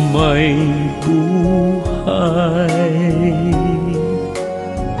may buhay.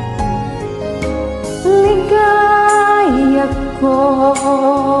 Ligaya ko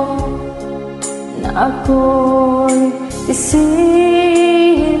na ako'y isilang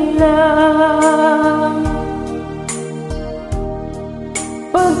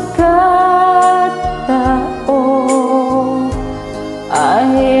pagkatao ay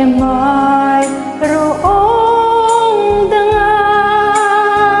mayroong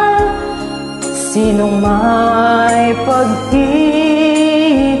dangal. Sinong may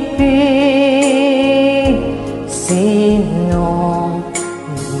pag-ibig, sinong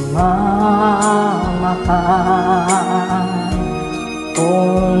mamahal,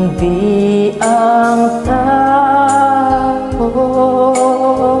 kundi ang tao.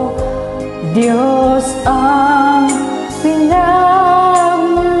 Diyos ang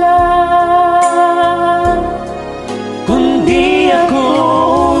pinagmulan. Kundi ako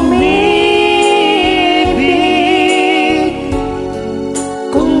umibig,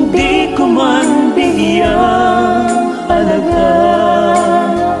 kundi ko man bigyang halaga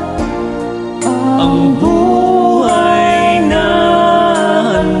ang buhay na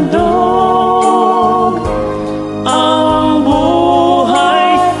handog, ang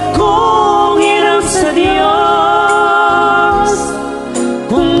buhay kong hirap sa Diyos.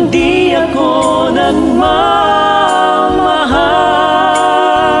 Kundi ako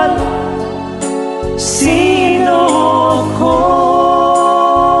nagmamahal, sino ko?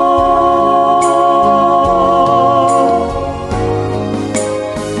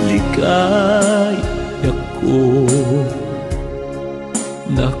 Ligaya ko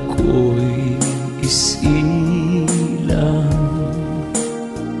na ako'y isilang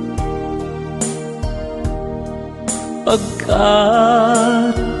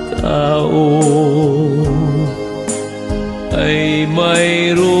pagkatao ay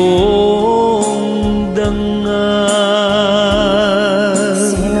mayroong dangal.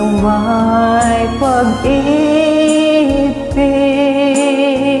 Sinong may pag-ibig,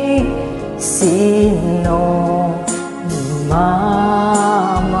 sinong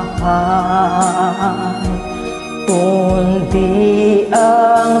mamahal, kundi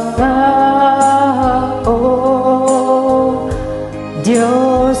ang tao.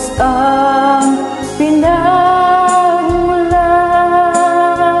 Diyos ang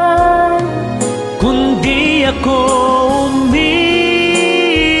pinagmulan. Kundi ako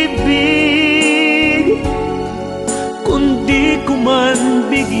umibig, kundi ko man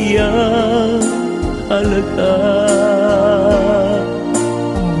bigyang halaga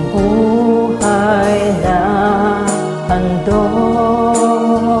Buhay na handog,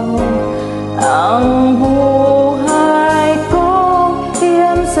 ang buhay ko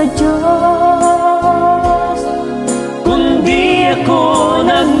iyam sa Diyos. kundi ako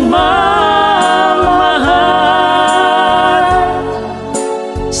nagmamahal,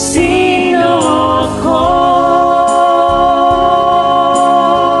 sino ako?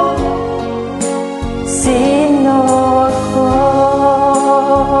 Sino ko?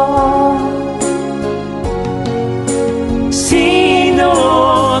 Sino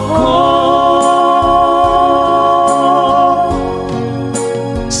ako?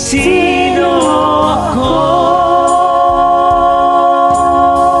 Sino ako?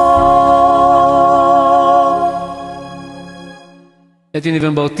 Ito yung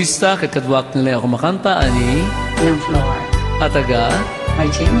VHEN Bautista, kadwak nila ako makanta, ani, Ng floor. ataga,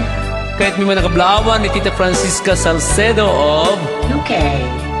 Virginia. kahit may manakablawan ni Tita Francisca Salcedo of UK.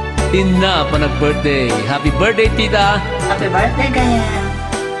 Ina pa nag-birthday. Happy birthday, Tita! Happy birthday, kaya.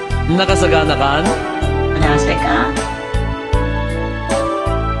 Nakasagana kan? Manasay ka?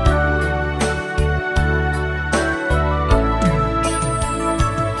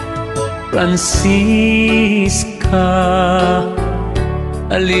 Francisca,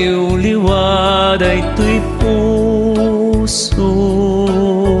 aliw-liwad ay tuy puso,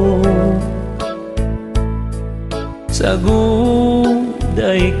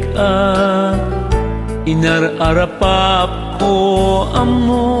 saguday ka, inararapap ko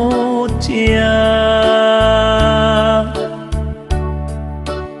amot siya.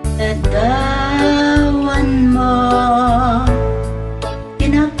 Tadaawan mo,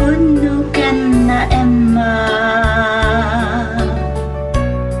 pinapunukan na Emma.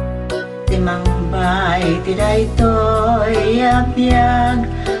 Timang bay, tiday to'y abiyag,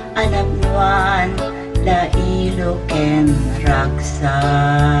 anak nuan, lailo ken raksa.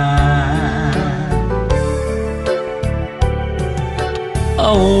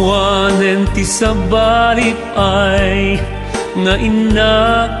 Awanen ti sabalip ay nga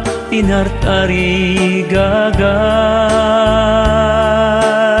inak tinartari gagay.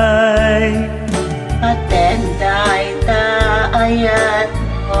 Atenday ta ayat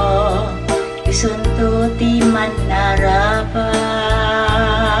mo, isuntuti man narabay.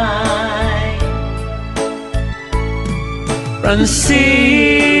 Francisca,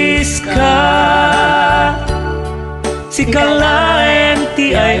 si kalaeng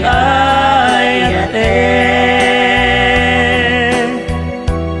ti ay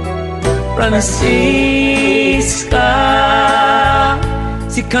Francisca,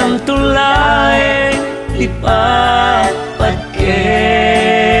 si kantulaeng ti patpatke.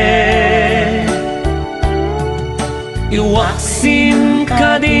 Iwaksin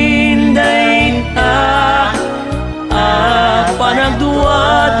ka din dahin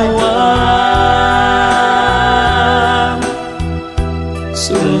panagduwa-duwa.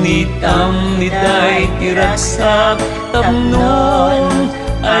 Sunitam niday tiragsak tapnon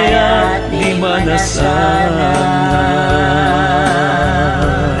ayat di manasanas.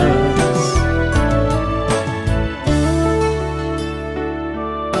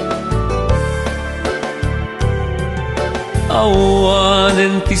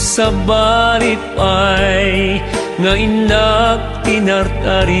 Awanen ti sabarip ay nga inak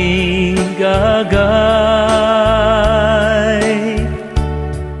tinartari gagay.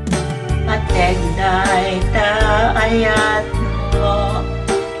 Atenday ta ayat mo,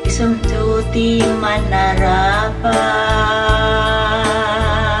 isuntuti man narabay.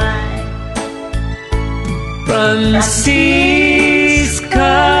 Francisca,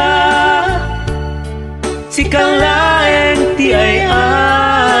 si kalaeng ti ay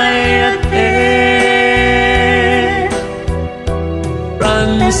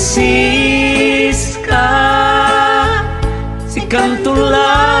Francisca, si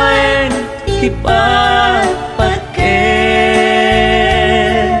kantulaeng ti patpatke.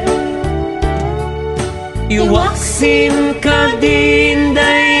 Iwaksin ka din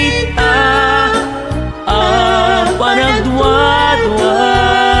dayta panagduwa-duwa.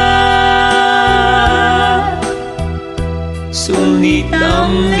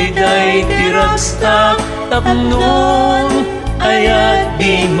 Sunitam niday tiragsak tapnon ayat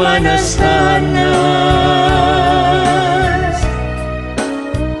di manasanas.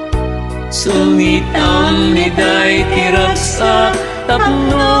 Sunitam niday tiragsak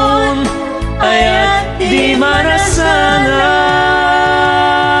tapnon ayat di manasanas.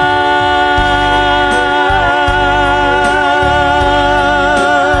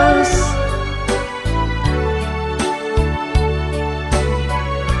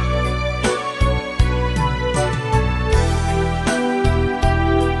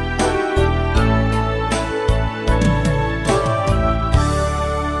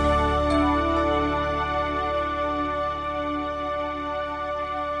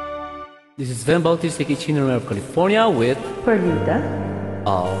 This is VHEN Bautista, Chino Romero of California with Perlita,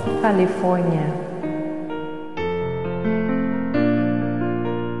 California.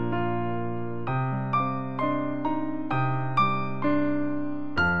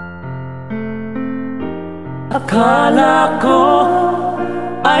 Akala ko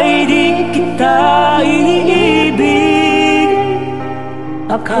ay di kita iniibig.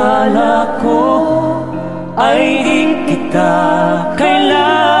 Akala ko ay di kita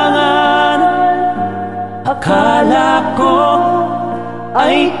kailangan. Akala ko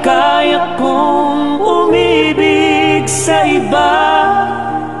ay kaya kong umibig sa iba.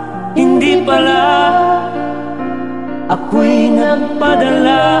 Hindi pala, ako'y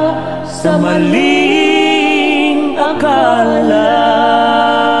nagpadala sa maling akala.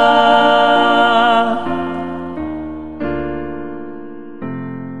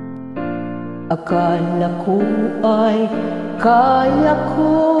 Akala ko ay kaya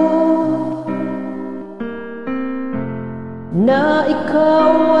ko na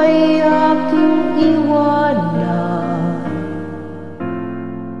ikaw ay aking iwanan.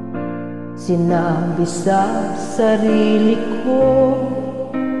 Sinabi sa sarili ko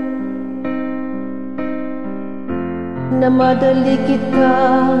na madali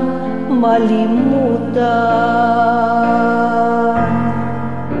kitang malimutan.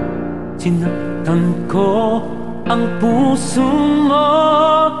 Sinaktan ko ang puso mo,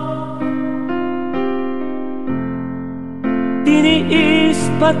 tiniis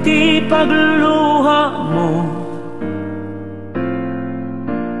pati pagluha mo.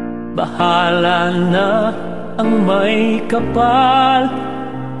 Bahala na ang may kapal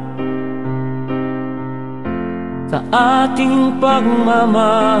sa ating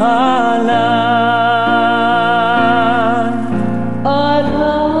pagmamahalan.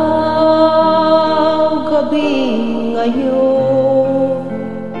 Alam ngayon.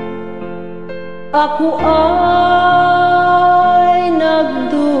 Ako ay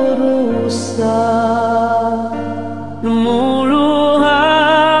nagdurusa, lumuluha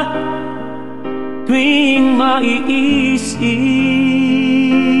tuwing maiisip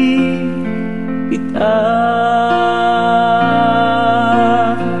kita.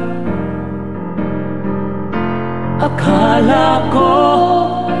 Akala ko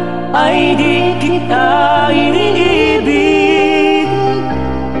ay di kita iniibig,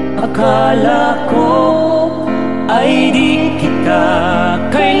 akala ko ay di kita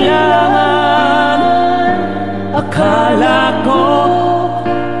kailangan, akala ko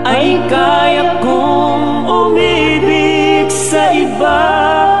ay kaya kong umibig sa iba.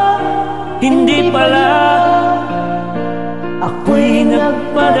 Hindi pala, ako'y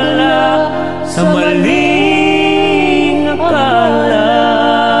nagpadala sa maling akala.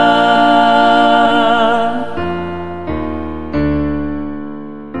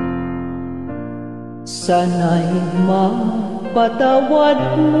 sana'y mapatawad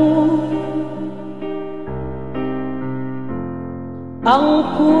mo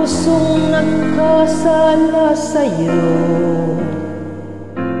ang pusong nagkasala sa'yo.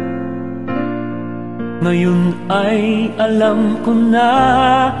 Ngayon ay alam ko na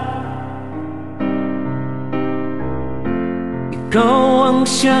ikaw ang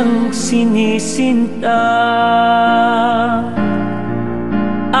siyang sinisinta.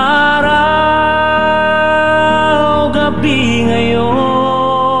 Araw, gabi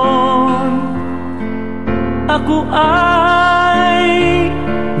ngayon, ako ay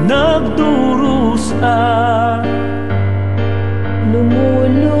nagdurusa,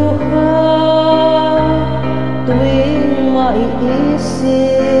 Lumuluha tuwing maiisip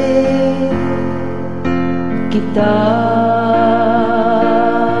kita.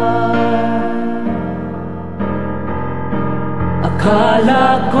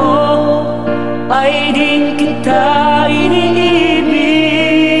 akala ko ay di kita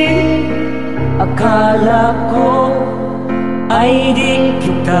iniibig, akala ko ay di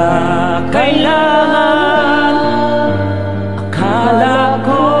kita kailangan, akala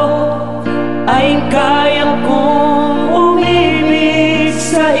ko ay kaya kong umibig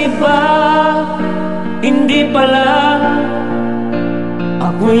sa iba. Hindi pala,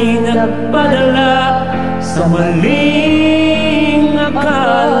 ako'y nagpadala sa maling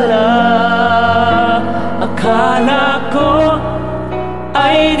akala. Akala ko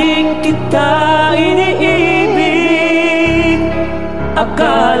ay di kita iniibig,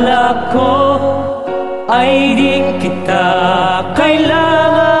 akala ko ay di kita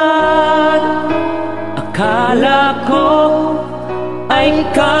kailangan, akala ko ay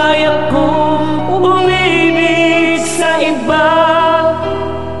kaya kong umibig sa iba.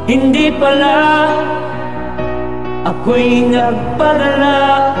 Hindi pala, ako'y nagpadala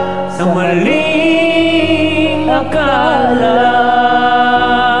sa maling akala.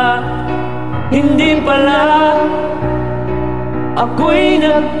 Hindi pala, ako'y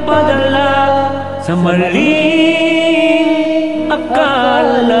nagpadala sa maling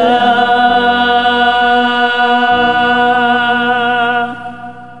akala.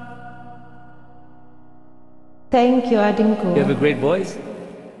 Thank you, Adinko. You have a great voice.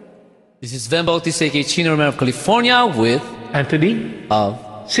 This is VHEN Bautista, aka Chino Romero of California with Anthony,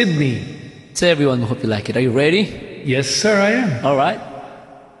 Sydney. to everyone. Hope you like it. Are you ready? Yes, sir, I am. All right.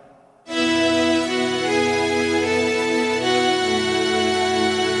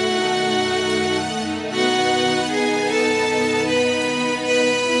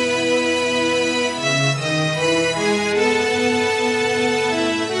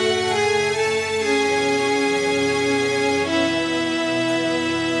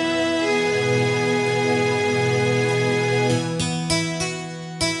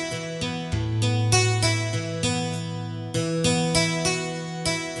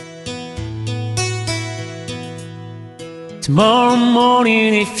 Tomorrow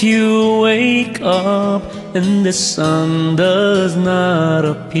morning if you wake up and the sun does not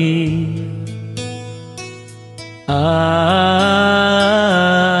appear,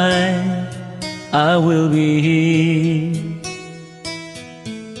 I will be here.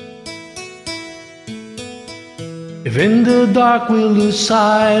 If in the dark we lose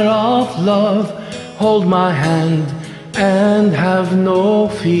sight of love, hold my hand and have no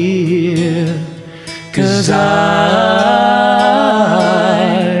fear. 'Cause I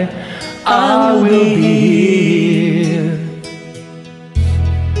will be here.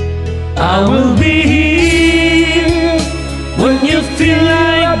 I will be here when you feel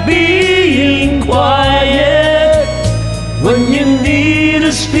like being quiet, when you need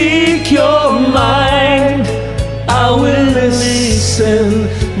to speak your mind. I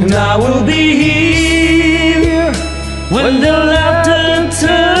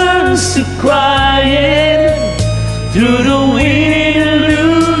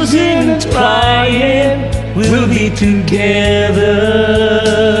together,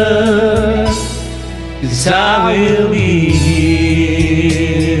 'cause I will be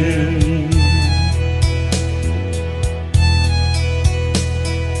here.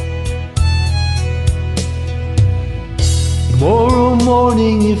 Tomorrow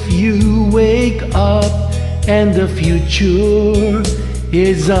morning if you wake up and the future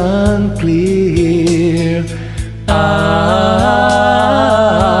is unclear,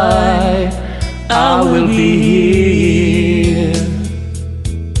 I will be here.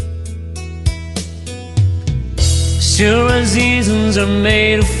 Sure, our seasons are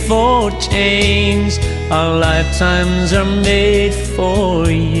made for change, our lifetimes are made for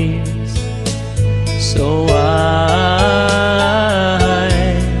years. So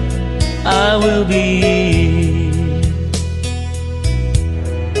I will be here.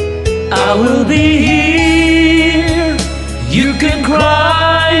 I will be here. You can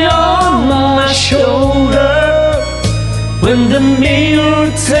cry on my shoulder when the mirror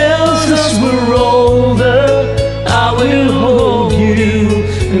tells us we're older. I will hold you,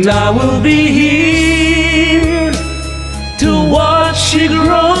 and I will be here to watch you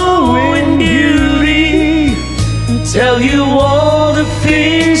grow in beauty, and tell you all the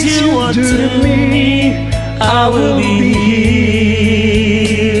things you want to me. I will be here.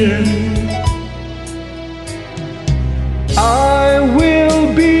 I will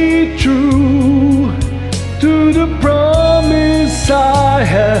be true to the promise I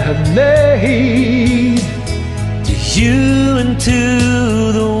have made, To you and to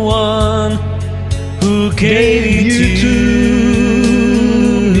the one who gave you to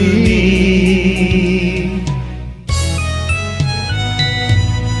me.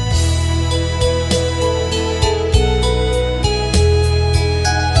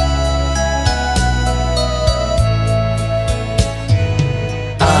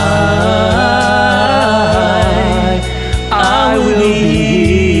 I will be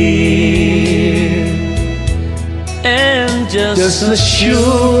here. And just as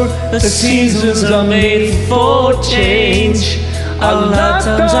sure the seasons are made for change, our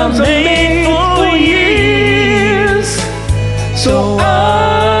lifetimes are made for years. So I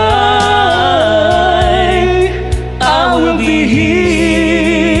will be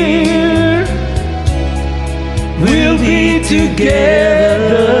here. We'll be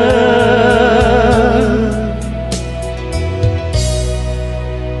together.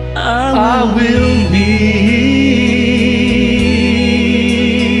 I will be here.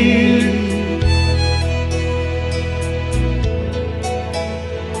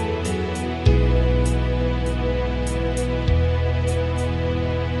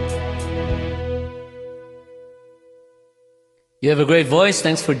 You have a great voice.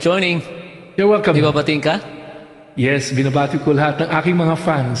 Thanks for joining. You're welcome. Di ba bating ka? Yes, binabati ko lahat ng aking mga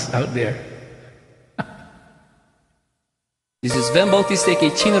fans out there. This is VHEN Bautista kay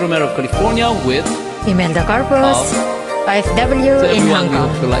Chino Romero of California with Imelda Corpus, IFW To in Everyone. Hong We Kong.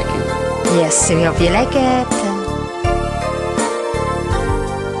 hope you like it. Yes, we hope you like it.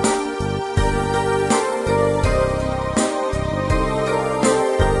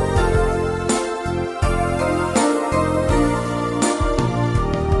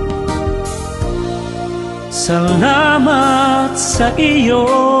 Salamat sa iyo,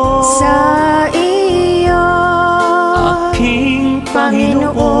 Sa iyo, aking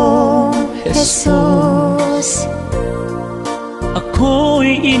Panginoong Jesus,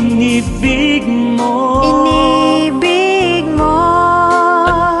 ako'y inibig mo inibig mo,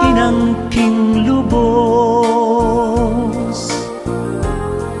 at inangking lubos.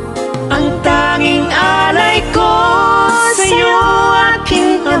 Ang tanging alay ko sa iyo,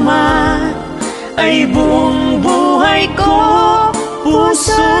 aking Ama, ay buong buhay ko,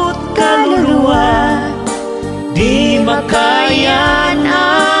 puso't kaluluwa. Di makayan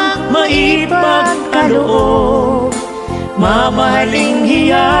ang maipagkaloob. Mamahaling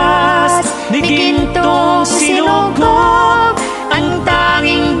hiyas, ni gintong sinugob. Ang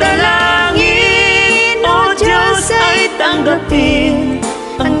tanging dalangin, O Diyos, ay tanggapin.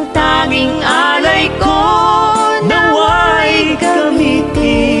 Ang tanging alay ko, nawa'y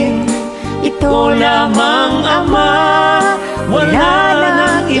gamitin. Ito lamang, Ama, wala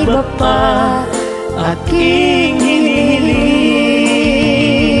nang iba pa, aking hinihiling.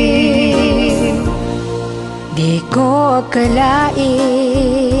 di ko akalain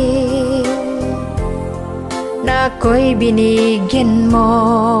na ako'y binigyan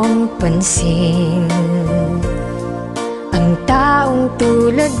mong pansin. Ang taong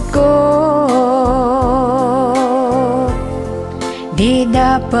tulad ko di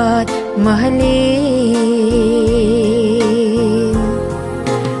dapat mahalin.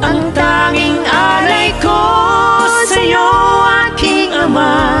 Ang tanging alay ko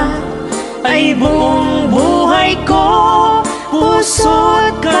ay buong buhay ko, puso't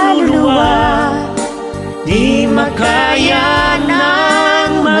kaluluwa, di makaya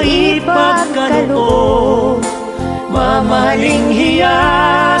nang maipagkaloob. Mamahaling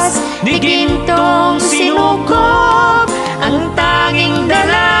hiyas, di gintong sinukob, ang tanging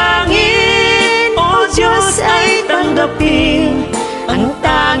dalangin, O Diyos ay tanggapin. Ang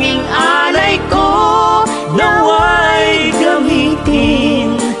tanging alay ko, naway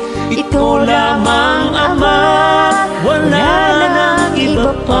gamitin. Ito lamang Ama, wala nang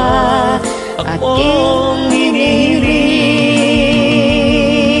iba pa, akong hinihiling,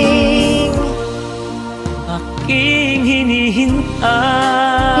 aking hinihintay,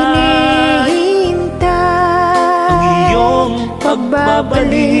 ang iyong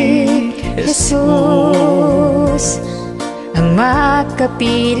pagbabalik, Jesus, ang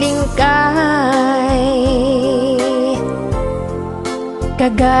makapiling kay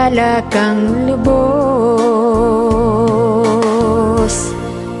kagalakang lubos.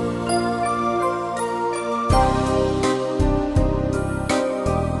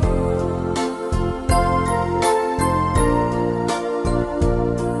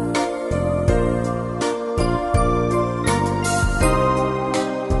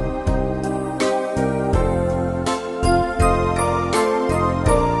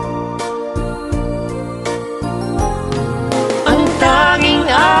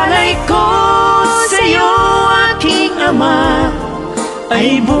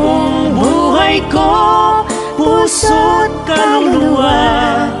 Ay buong buhay ko, puso't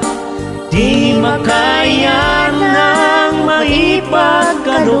kaluluwa, di makaya nang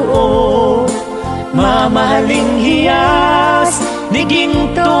maipagkaloob. Mamahaling hiyas, di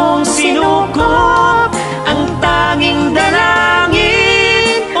gintong sinukob, ang tanging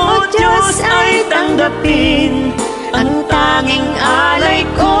dalangin, O Diyos ay tanggapin. Ang tanging alay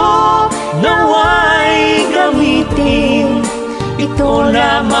ko, naway gamitin. Ito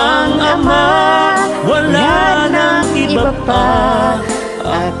lamang Ama, wala nang iba pa,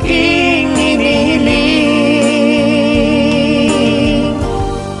 aking hinihiling.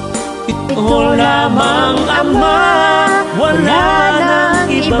 Ito lamang Ama, wala nang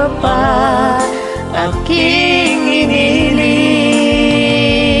iba pa, aking hinihiling.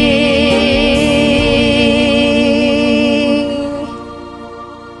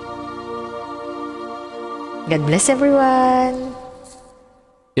 God bless everyone.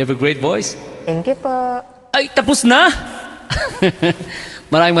 You have a great voice. Thank you po. Ay, tapos na!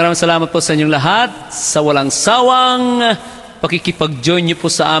 Maraming salamat po sa inyong lahat sa walang sawang pakikipag-join niyo po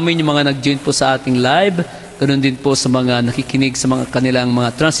sa amin, yung mga nag-join po sa ating live. Ganun din po sa mga nakikinig sa mga kanilang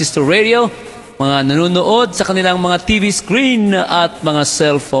mga transistor radio, mga nanonood sa kanilang mga TV screen at mga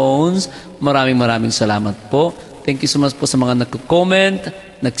cellphones. Maraming salamat po. Thank you so much po sa mga nag-comment,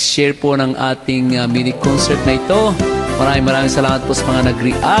 nag-share po ng ating mini concert na ito. Maraming salamat po sa mga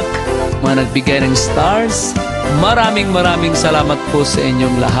nag-react, mga nagbigay ng stars. Maraming salamat po sa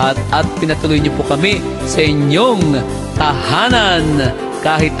inyong lahat at pinatuloy niyo po kami sa inyong tahanan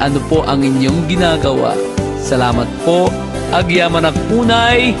kahit ano po ang inyong ginagawa. Salamat po. Agyaman ang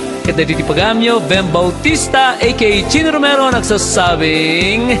punay, kadaditipagamyo, VHEN Bautista, aka Chino Romero,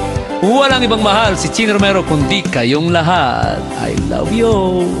 nagsasabing, walang ibang mahal si Chino Romero kundi kayong lahat. I love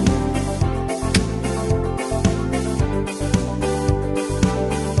you.